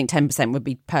situation, I think 10% would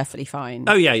be perfectly fine.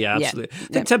 Oh, yeah, absolutely.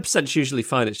 I think 10% is usually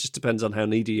fine. It just depends on how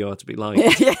needy you are to be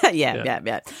liked.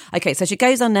 Yeah. Okay, so she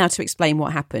goes on now to explain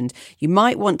what happened. You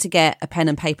might want to get a pen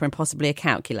and paper and possibly a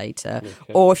calculator.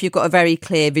 Okay. Or if you've got a very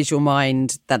clear visual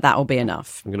mind, that will be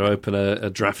enough. I'm going to open a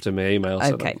draft of my email.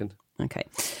 Okay.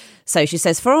 So she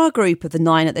says, for our group of the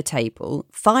 9 at the table,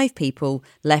 5 people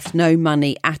left no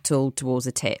money at all towards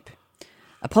a tip.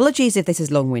 Apologies if this is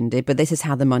long-winded, but this is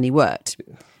how the money worked.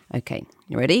 Okay,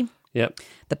 you ready? Yep.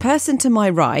 The person to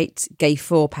my right gave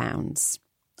 £4.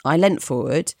 I leant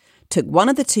forward, took one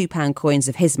of the £2 coins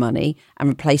of his money and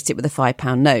replaced it with a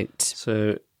 £5 note.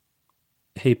 So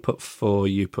he put 4,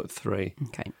 you put 3.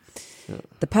 Okay. Yeah.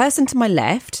 The person to my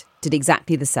left did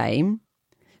exactly the same.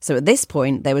 So at this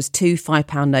point, there was 2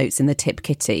 £5 notes in the tip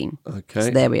kitty. Okay. So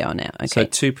there we are now. Okay. So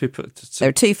 2 people... there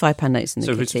are 2 £5 notes in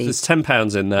the kitty. So there's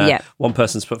 £10 in there. Yeah. One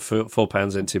person's put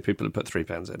 £4 in, 2 people have put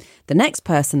 £3 in. The next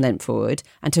person leant forward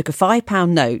and took a £5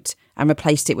 note and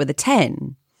replaced it with a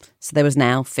 10. So there was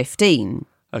now 15.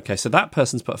 Okay, so that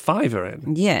person's put a £5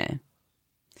 in. Yeah.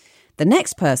 The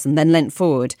next person then leant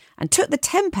forward and took the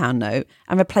 £10 note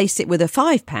and replaced it with a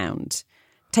 £5,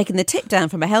 taking the tip down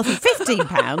from a healthy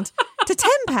 £15 to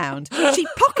 £10. She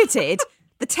pocketed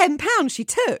the £10 she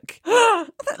took. I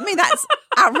mean, that's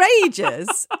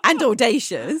outrageous and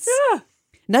audacious. Yeah.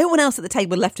 No one else at the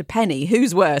table left a penny.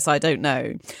 Who's worse? I don't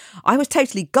know. I was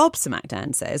totally gobsmacked,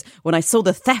 Dan says, when I saw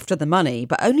the theft of the money,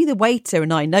 but only the waiter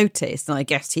and I noticed, and I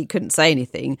guessed he couldn't say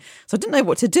anything. So I didn't know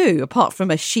what to do, apart from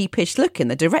a sheepish look in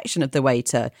the direction of the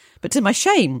waiter. But to my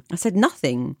shame, I said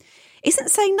nothing.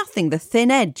 Isn't saying nothing the thin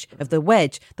edge of the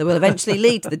wedge that will eventually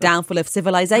lead to the downfall of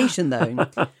civilization, though?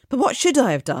 But what should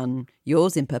I have done?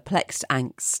 Yours in perplexed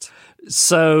angst.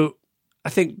 So I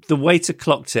think the waiter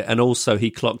clocked it, and also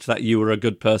he clocked that you were a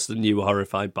good person and you were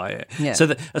horrified by it. Yeah.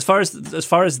 So as far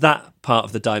as that part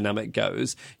of the dynamic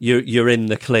goes, you're in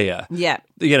the clear. Yeah.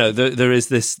 You know, there is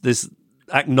this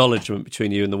acknowledgement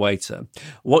between you and the waiter.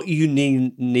 What you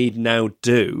need now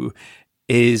do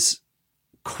is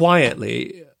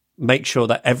quietly make sure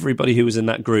that everybody who was in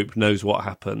that group knows what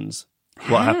happens.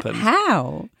 What happened?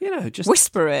 How? You know, just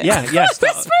whisper it. Yeah.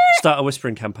 Start a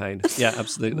whispering campaign. Yeah,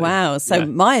 absolutely. Wow. So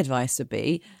my advice would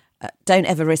be, don't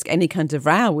ever risk any kind of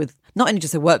row with not only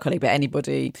just a work colleague, but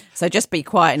anybody. So just be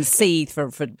quiet and seethe for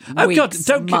weeks, months.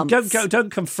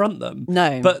 Don't confront them.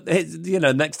 No. But,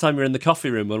 next time you're in the coffee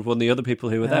room with one of the other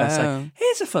people who were there, say,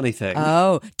 here's a funny thing.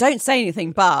 Oh, don't say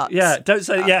anything, but... Yeah, don't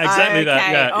say... Yeah, exactly that.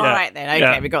 Okay, Yeah, all right then.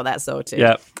 Okay, we got that sorted.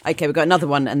 Yeah. Okay, we've got another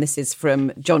one, and this is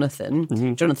from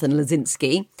Jonathan, Jonathan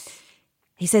Lazinski.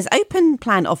 He says, open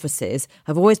plan offices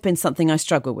have always been something I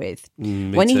struggle with.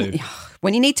 Me too.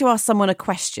 When you need to ask someone a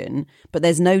question, but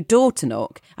there's no door to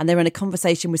knock and they're in a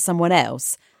conversation with someone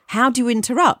else, how do you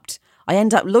interrupt? I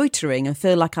end up loitering and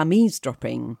feel like I'm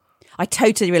eavesdropping. I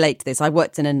totally relate to this. I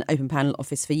worked in an open panel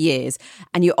office for years,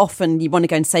 and you want to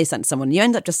go and say something to someone. You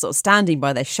end up just sort of standing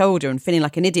by their shoulder and feeling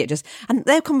like an idiot. And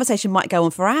their conversation might go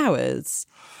on for hours.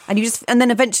 And then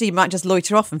eventually you might just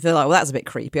loiter off and feel like, well, that's a bit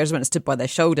creepy. I just went and stood by their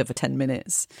shoulder for 10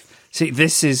 minutes. See,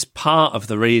 this is part of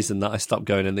the reason that I stopped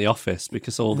going in the office,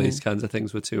 because all these kinds of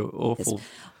things were too awful.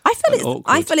 I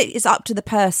feel it's up to the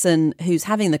person who's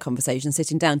having the conversation,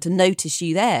 sitting down, to notice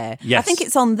you there. Yes. I think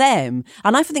it's on them.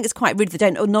 And I think it's quite rude if they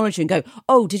don't acknowledge you and go,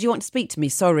 oh, did you want to speak to me?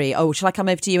 Sorry. Oh, shall I come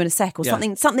over to you in a sec? Or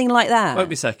something like that. Won't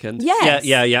be a second. Yes.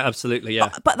 Yeah, absolutely, yeah.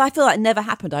 But I feel like it never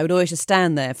happened. I would always just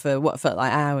stand there for what felt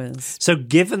like hours. So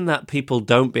given that people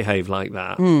don't behave like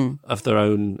that of their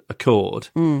own accord,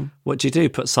 what do you do?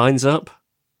 Put signs up?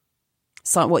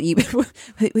 So what you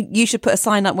should put a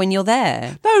sign up when you're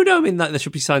there. No. I mean, there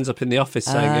should be signs up in the office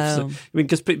saying.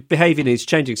 Because behaviour needs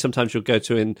changing. Sometimes you'll go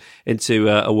into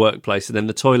a workplace, and in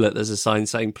the toilet there's a sign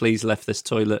saying, "Please left this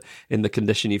toilet in the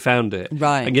condition you found it."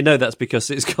 Right. And that's because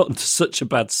it's gotten to such a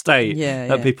bad state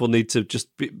that people need to just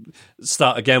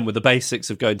start again with the basics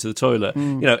of going to the toilet.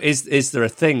 Is there a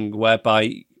thing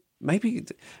whereby Maybe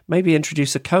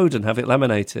introduce a code and have it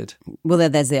laminated. Well,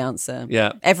 there's the answer.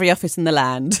 Yeah. Every office in the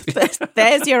land.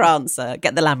 There's your answer.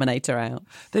 Get the laminator out.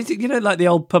 Like the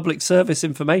old public service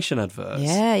information adverts.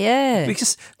 Yeah.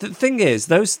 Because the thing is,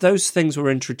 those things were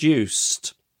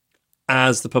introduced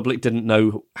as the public didn't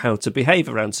know how to behave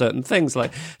around certain things.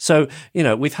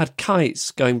 We've had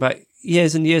kites going back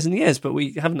years and years and years, but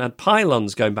we haven't had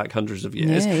pylons going back hundreds of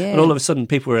years. Yeah. And all of a sudden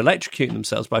people were electrocuting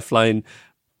themselves by flying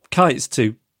kites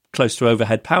too close to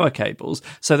overhead power cables,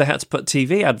 so they had to put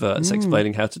TV adverts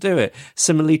explaining how to do it.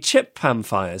 Similarly, chip pan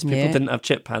fires. People didn't have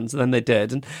chip pans, and then they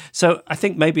did. And so I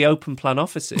think maybe open plan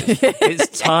offices,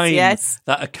 it's time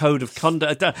that a code of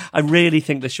conduct... I really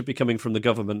think this should be coming from the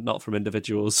government, not from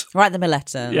individuals. Write them a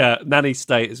letter. Yeah, nanny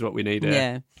state is what we need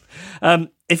here. Yeah.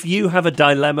 If you have a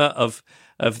dilemma of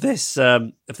this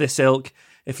ilk,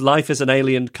 if life is an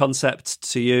alien concept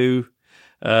to you...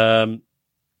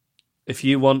 if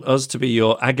you want us to be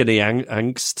your agony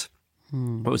angst,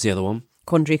 what was the other one?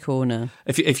 Quandary Corner.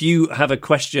 If you have a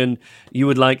question you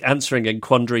would like answering in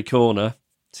Quandary Corner,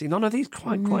 see, none of these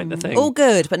quite the thing. All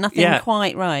good, but nothing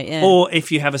quite right. Yeah. Or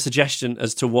if you have a suggestion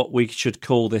as to what we should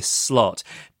call this slot,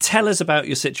 tell us about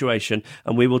your situation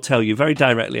and we will tell you very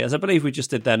directly, as I believe we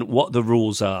just did then, what the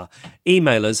rules are.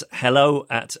 Email us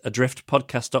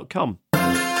hello@adriftpodcast.com.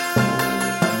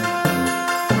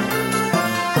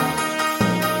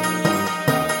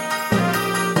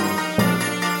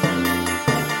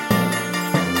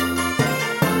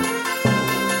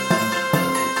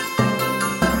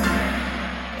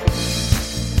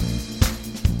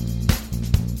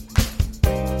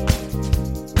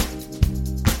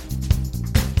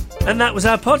 And that was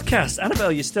our podcast.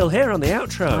 Annabelle, you're still here on the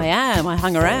outro. I am. I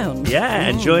hung around. Yeah,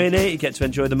 enjoying it. You get to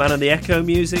enjoy the Man and the Echo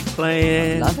music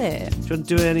playing. Love it. Do you want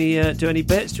to do any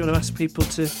bits? Do you want to ask people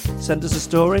to send us a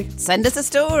story? Send us a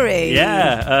story.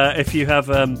 Yeah. If you have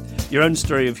your own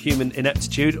story of human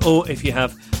ineptitude, or if you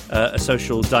have a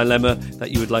social dilemma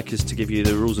that you would like us to give you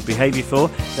the rules of behaviour for,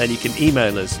 then you can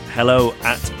email us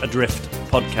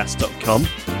hello@adriftpodcast.com.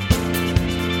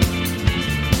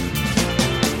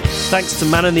 Thanks to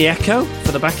Man and the Echo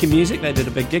for the backing music. They did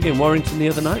a big gig in Warrington the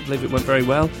other night. I believe it went very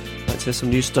well. I'd like to hear some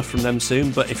new stuff from them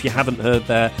soon. But if you haven't heard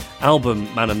their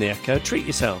album, Man and the Echo, treat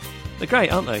yourself. They're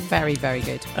great, aren't they? Very, very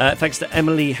good. Thanks to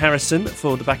Emily Harrison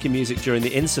for the backing music during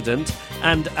the incident.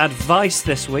 And advice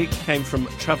this week came from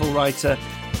travel writer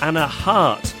Anna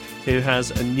Hart, who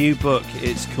has a new book.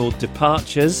 It's called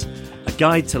Departures, a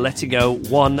guide to letting go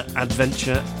one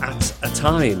adventure at a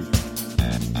time.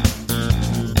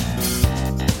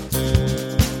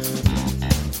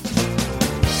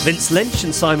 Vince Lynch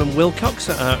and Simon Wilcox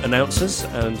are our announcers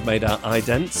and made our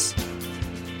idents.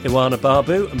 Iwana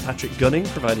Babu and Patrick Gunning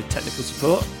provided technical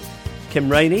support. Kim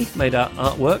Rainey made our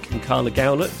artwork and Carla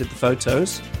Gowlett did the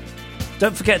photos.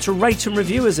 Don't forget to rate and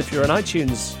review us if you're an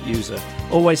iTunes user.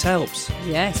 Always helps.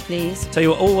 Yes, please. Tell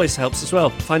you what always helps as well,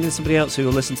 finding somebody else who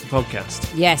will listen to the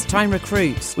podcast. Yes, try and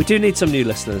recruit. We do need some new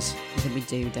listeners. I think we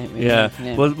do, don't we? Yeah.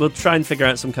 We'll try and figure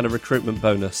out some kind of recruitment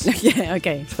bonus. Yeah,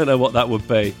 okay. Don't know what that would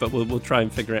be, but we'll try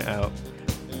and figure it out.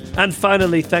 And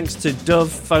finally, thanks to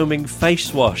Dove Foaming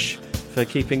Face Wash for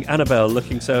keeping Annabelle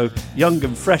looking so young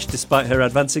and fresh despite her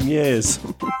advancing years.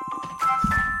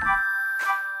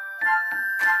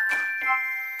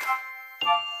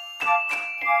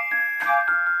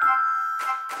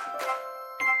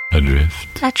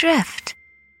 Adrift. Adrift.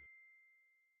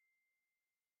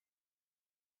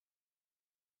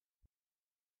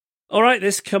 All right,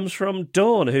 this comes from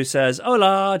Dawn, who says,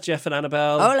 "Hola, Jeff and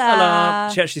Annabelle."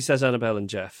 Hola. She actually says Annabelle and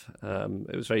Jeff.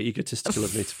 It was very egotistical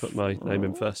of me to put my name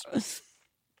in first.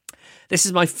 This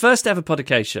is my first ever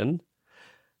podcast,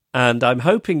 and I'm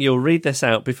hoping you'll read this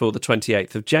out before the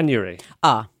 28th of January.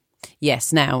 Ah,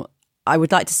 yes. Now, I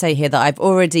would like to say here that I've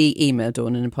already emailed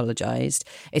Dawn and apologised.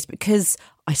 It's because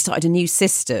I started a new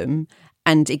system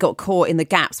and it got caught in the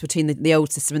gaps between the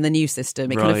old system and the new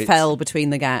system. It kind of fell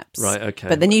between the gaps. Right, okay.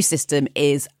 But the new system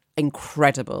is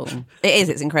incredible.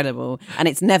 It's incredible. And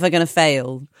it's never going to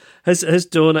fail. Has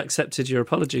Dawn accepted your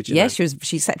apology? Do you know?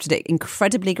 She accepted it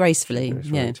incredibly gracefully.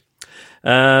 Right.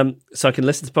 So I can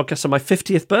listen to the podcast on my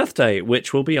 50th birthday,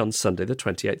 which will be on Sunday, the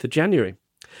 28th of January.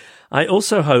 I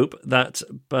also hope that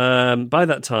by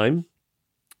that time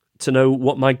to know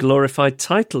what my glorified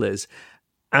title is,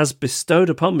 as bestowed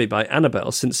upon me by Annabelle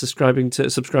since subscribing to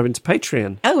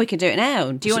Patreon. Oh, we can do it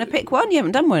now. Do you want to pick one? You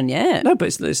haven't done one yet. No,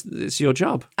 but it's your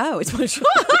job. Oh, it's my job.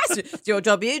 It's your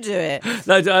job. You do it.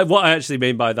 No, what I actually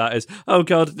mean by that is, oh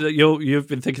God, you've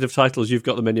been thinking of titles. You've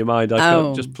got them in your mind. I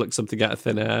can't just pluck something out of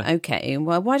thin air. Okay.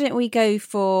 Well, why don't we go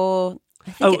for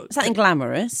something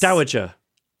glamorous? Dowager.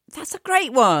 That's a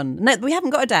great one. No, we haven't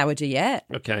got a dowager yet.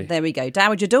 Okay. There we go.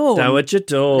 Dowager Dawn. Dowager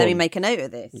Dawn. Let me make a note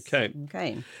of this.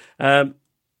 Okay.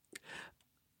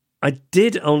 I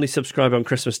did only subscribe on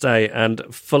Christmas Day and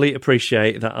fully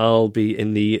appreciate that I'll be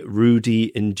in the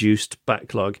Rudy-induced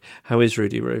backlog. How is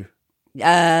Rudy Roo?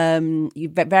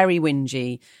 Very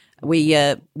whingy. We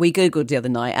Googled the other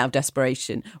night out of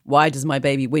desperation, why does my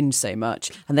baby whinge so much?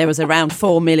 And there was around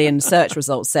 4 million search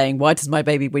results saying, why does my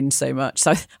baby whinge so much?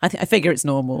 So I figure it's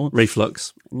normal.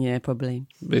 Reflux. Yeah, probably.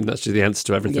 I mean, that's just the answer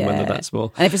to everything when they're that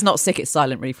small. And if it's not sick, it's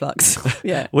silent reflux.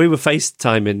 Yeah. We were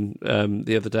FaceTiming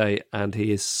the other day and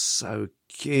he is so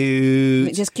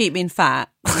cute. Just keep being fat.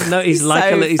 No, he's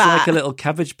like a little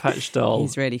Cabbage Patch doll.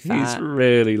 He's really fat. He's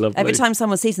really lovely. Every time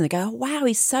someone sees him, they go, oh, wow,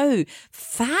 he's so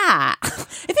fat.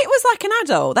 If it was like an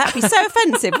adult, that'd be so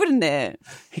offensive, wouldn't it?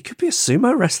 He could be a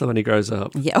sumo wrestler when he grows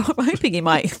up. Yeah, I'm hoping he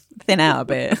might thin out a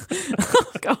bit.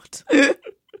 Oh, God.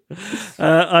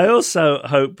 I also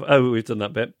hope... Oh, we've done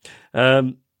that bit.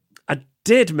 I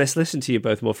did listen to you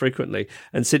both more frequently,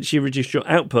 and since you reduced your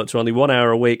output to only 1 hour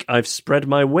a week, I've spread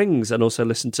my wings and also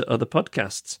listened to other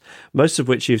podcasts, most of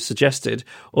which you've suggested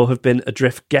or have been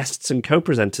Adrift guests and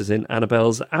co-presenters in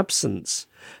Annabelle's absence.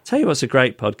 Tell you what's a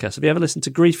great podcast. Have you ever listened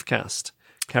to Griefcast?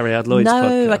 Carrie Ad Lloyd's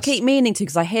podcast. No, I keep meaning to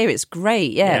because I hear it's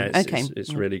great. Yeah, okay.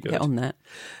 It's really good. Get on that.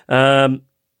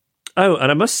 Oh,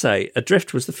 and I must say,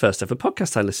 Adrift was the first ever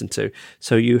podcast I listened to,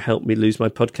 so you helped me lose my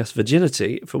podcast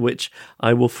virginity, for which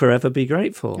I will forever be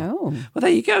grateful. Oh. Well, there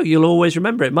you go. You'll always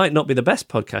remember. It might not be the best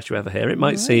podcast you ever hear. It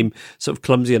might seem sort of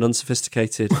clumsy and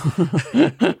unsophisticated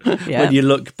when you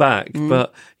look back,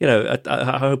 but, you know,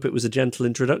 I hope it was a gentle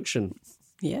introduction.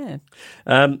 Yeah.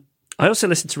 I also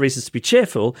listened to Reasons to be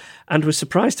Cheerful and was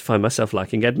surprised to find myself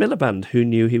liking Ed Miliband, who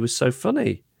knew he was so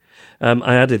funny.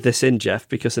 I added this in, Jeff,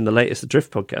 because in the latest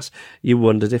Adrift podcast, you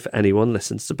wondered if anyone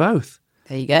listens to both.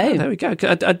 There you go. Oh, there we go.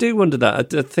 I do wonder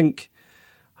that. I think,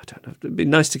 I don't know, it'd be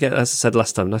nice to get, as I said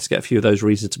last time, nice to get a few of those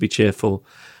Reasons to be Cheerful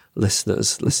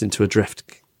listeners listening to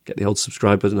Adrift get the old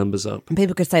subscriber numbers up. And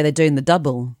people could say they're doing the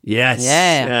double. Yes.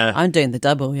 Yeah. I'm doing the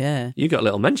double, yeah. You got a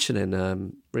little mention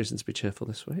in Reasons to be Cheerful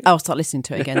this week. I'll start listening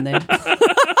to it again then.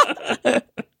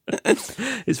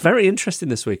 It's very interesting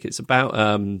this week. It's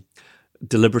about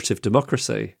deliberative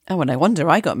democracy. Oh, no wonder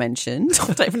I got mentioned.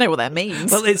 I don't even know what that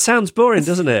means. Well, it sounds boring,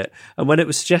 doesn't it? And when it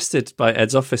was suggested by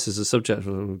Ed's office as a subject,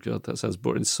 oh God, that sounds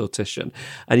boring, sortition.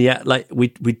 And yet, like, we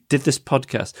did this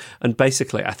podcast, and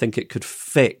basically, I think it could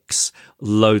fix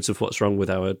loads of what's wrong with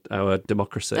our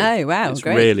democracy. Oh, wow, it's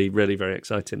great. really, really very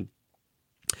exciting.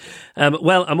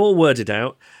 Well, I'm all worded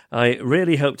out. I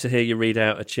really hope to hear you read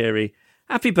out a cheery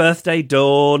 "Happy Birthday,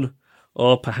 Dawn,"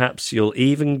 or perhaps you'll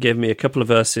even give me a couple of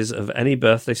verses of any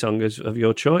birthday song of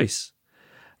your choice.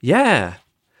 Yeah.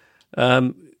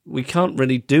 We can't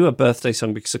really do a birthday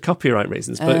song because of copyright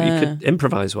reasons, but you could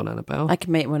improvise one, Annabelle. I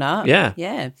can make one up. Yeah.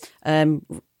 Yeah. Do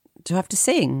I have to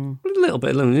sing? A little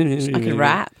bit. I can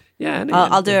rap. Yeah.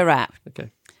 I'll do a rap.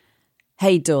 Okay.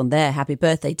 Hey, Dawn there, happy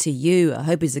birthday to you. I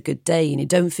hope it's a good day and you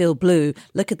don't feel blue.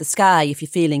 Look at the sky if you're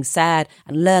feeling sad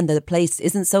and learn that the place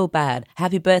isn't so bad.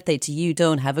 Happy birthday to you,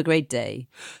 Dawn. Have a great day.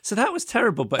 So that was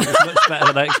terrible, but it was much better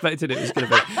than I expected it was going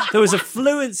to be. There was a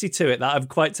fluency to it that I'm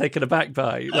quite taken aback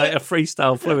by, like a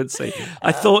freestyle fluency.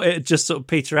 I thought it would just sort of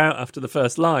peter out after the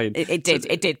first line. It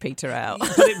did peter out.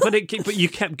 But you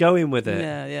kept going with it.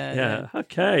 Yeah.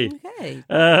 Okay.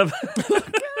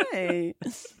 Okay.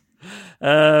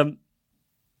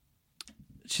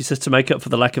 She says to make up for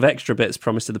the lack of extra bits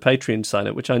promised to the Patreon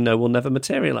sign-up, which I know will never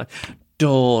materialise.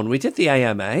 Dawn, we did the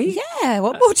AMA. Yeah,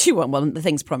 what more do you want? Well, the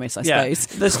things promised, I suppose.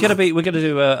 We're going to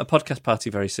do a podcast party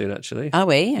very soon, actually. Are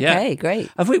we? Okay, Yeah. great.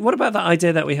 What about that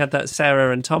idea that we had that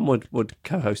Sarah and Tom would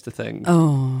co-host a thing?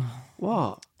 Oh.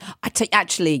 What? I tell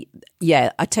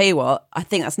you what, I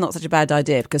think that's not such a bad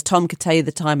idea because Tom could tell you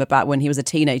the time about when he was a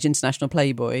teenage international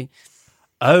playboy.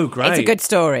 Oh, great. It's a good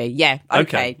story. Yeah,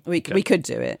 okay. We could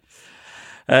do it.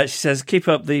 She says, keep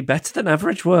up the better than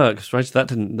average work. Right,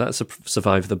 that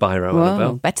survived the biro, Well,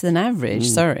 Annabelle. better than average,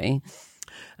 sorry.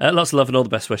 Lots of love and all the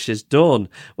best wishes. Dawn.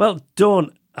 Well,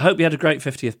 Dawn, I hope you had a great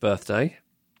 50th birthday.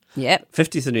 Yep.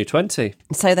 50's the new 20.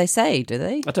 So they say, do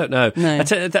they? I don't know. No. I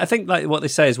think like what they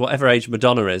say is whatever age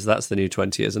Madonna is, that's the new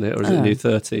 20, isn't it? Or is it the new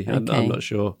 30? I'm not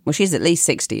sure. Well, she's at least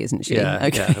 60, isn't she? Yeah,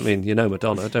 Okay. yeah. I mean, you know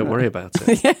Madonna. Don't worry about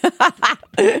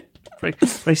it.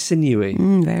 Very sinewy.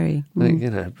 Very. Like,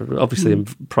 you know, obviously in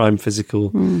prime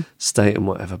physical state and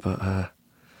whatever, but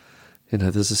you know,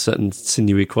 there's a certain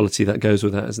sinewy quality that goes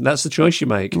with that. And that's the choice you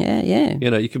make. Yeah. You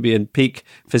know, you can be in peak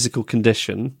physical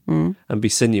condition and be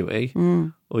sinewy,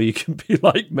 or you can be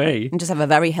like me. And just have a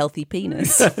very healthy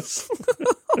penis.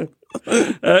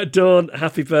 Dawn,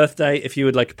 happy birthday. If you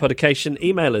would like a podication,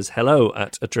 email us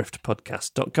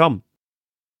hello@adriftpodcast.com.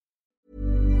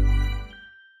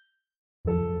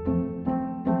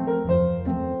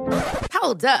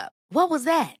 Hold up. What was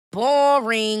that?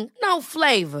 Boring. No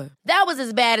flavor. That was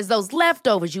as bad as those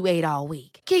leftovers you ate all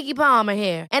week. Keke Palmer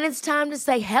here, and it's time to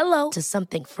say hello to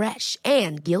something fresh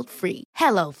and guilt-free.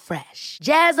 Hello Fresh.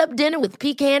 Jazz up dinner with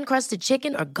pecan-crusted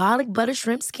chicken or garlic butter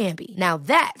shrimp scampi. Now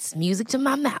that's music to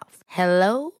my mouth.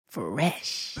 Hello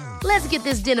Fresh. Let's get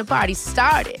this dinner party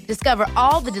started. Discover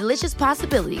all the delicious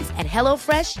possibilities at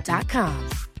hellofresh.com.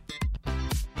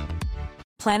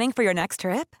 Planning for your next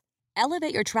trip?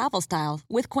 Elevate your travel style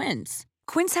with Quince.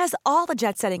 Quince has all the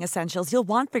jet-setting essentials you'll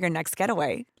want for your next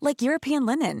getaway, like European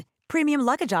linen, premium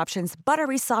luggage options,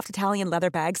 buttery soft Italian leather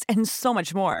bags, and so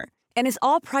much more. And is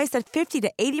all priced at 50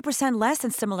 to 80% less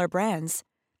than similar brands.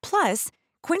 Plus,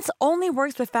 Quince only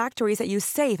works with factories that use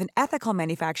safe and ethical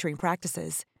manufacturing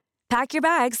practices. Pack your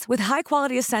bags with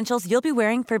high-quality essentials you'll be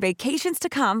wearing for vacations to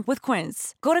come with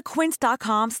Quince. Go to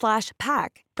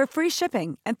quince.com/pack for free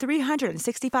shipping and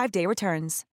 365-day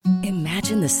returns.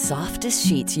 Imagine the softest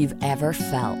sheets you've ever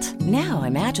felt. Now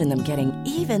imagine them getting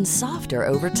even softer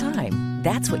over time.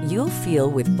 That's what you'll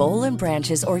feel with Boll &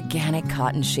 Branch's organic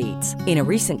cotton sheets. In a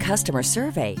recent customer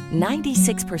survey,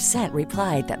 96%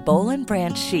 replied that Boll &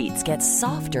 Branch sheets get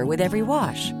softer with every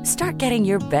wash. Start getting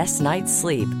your best night's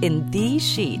sleep in these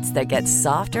sheets that get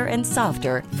softer and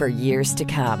softer for years to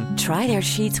come. Try their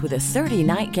sheets with a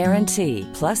 30-night guarantee.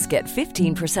 Plus, get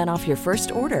 15% off your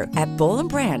first order at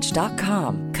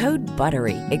bollandbranch.com. Code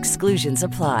BUTTERY. Exclusions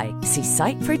apply. See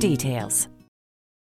site for details.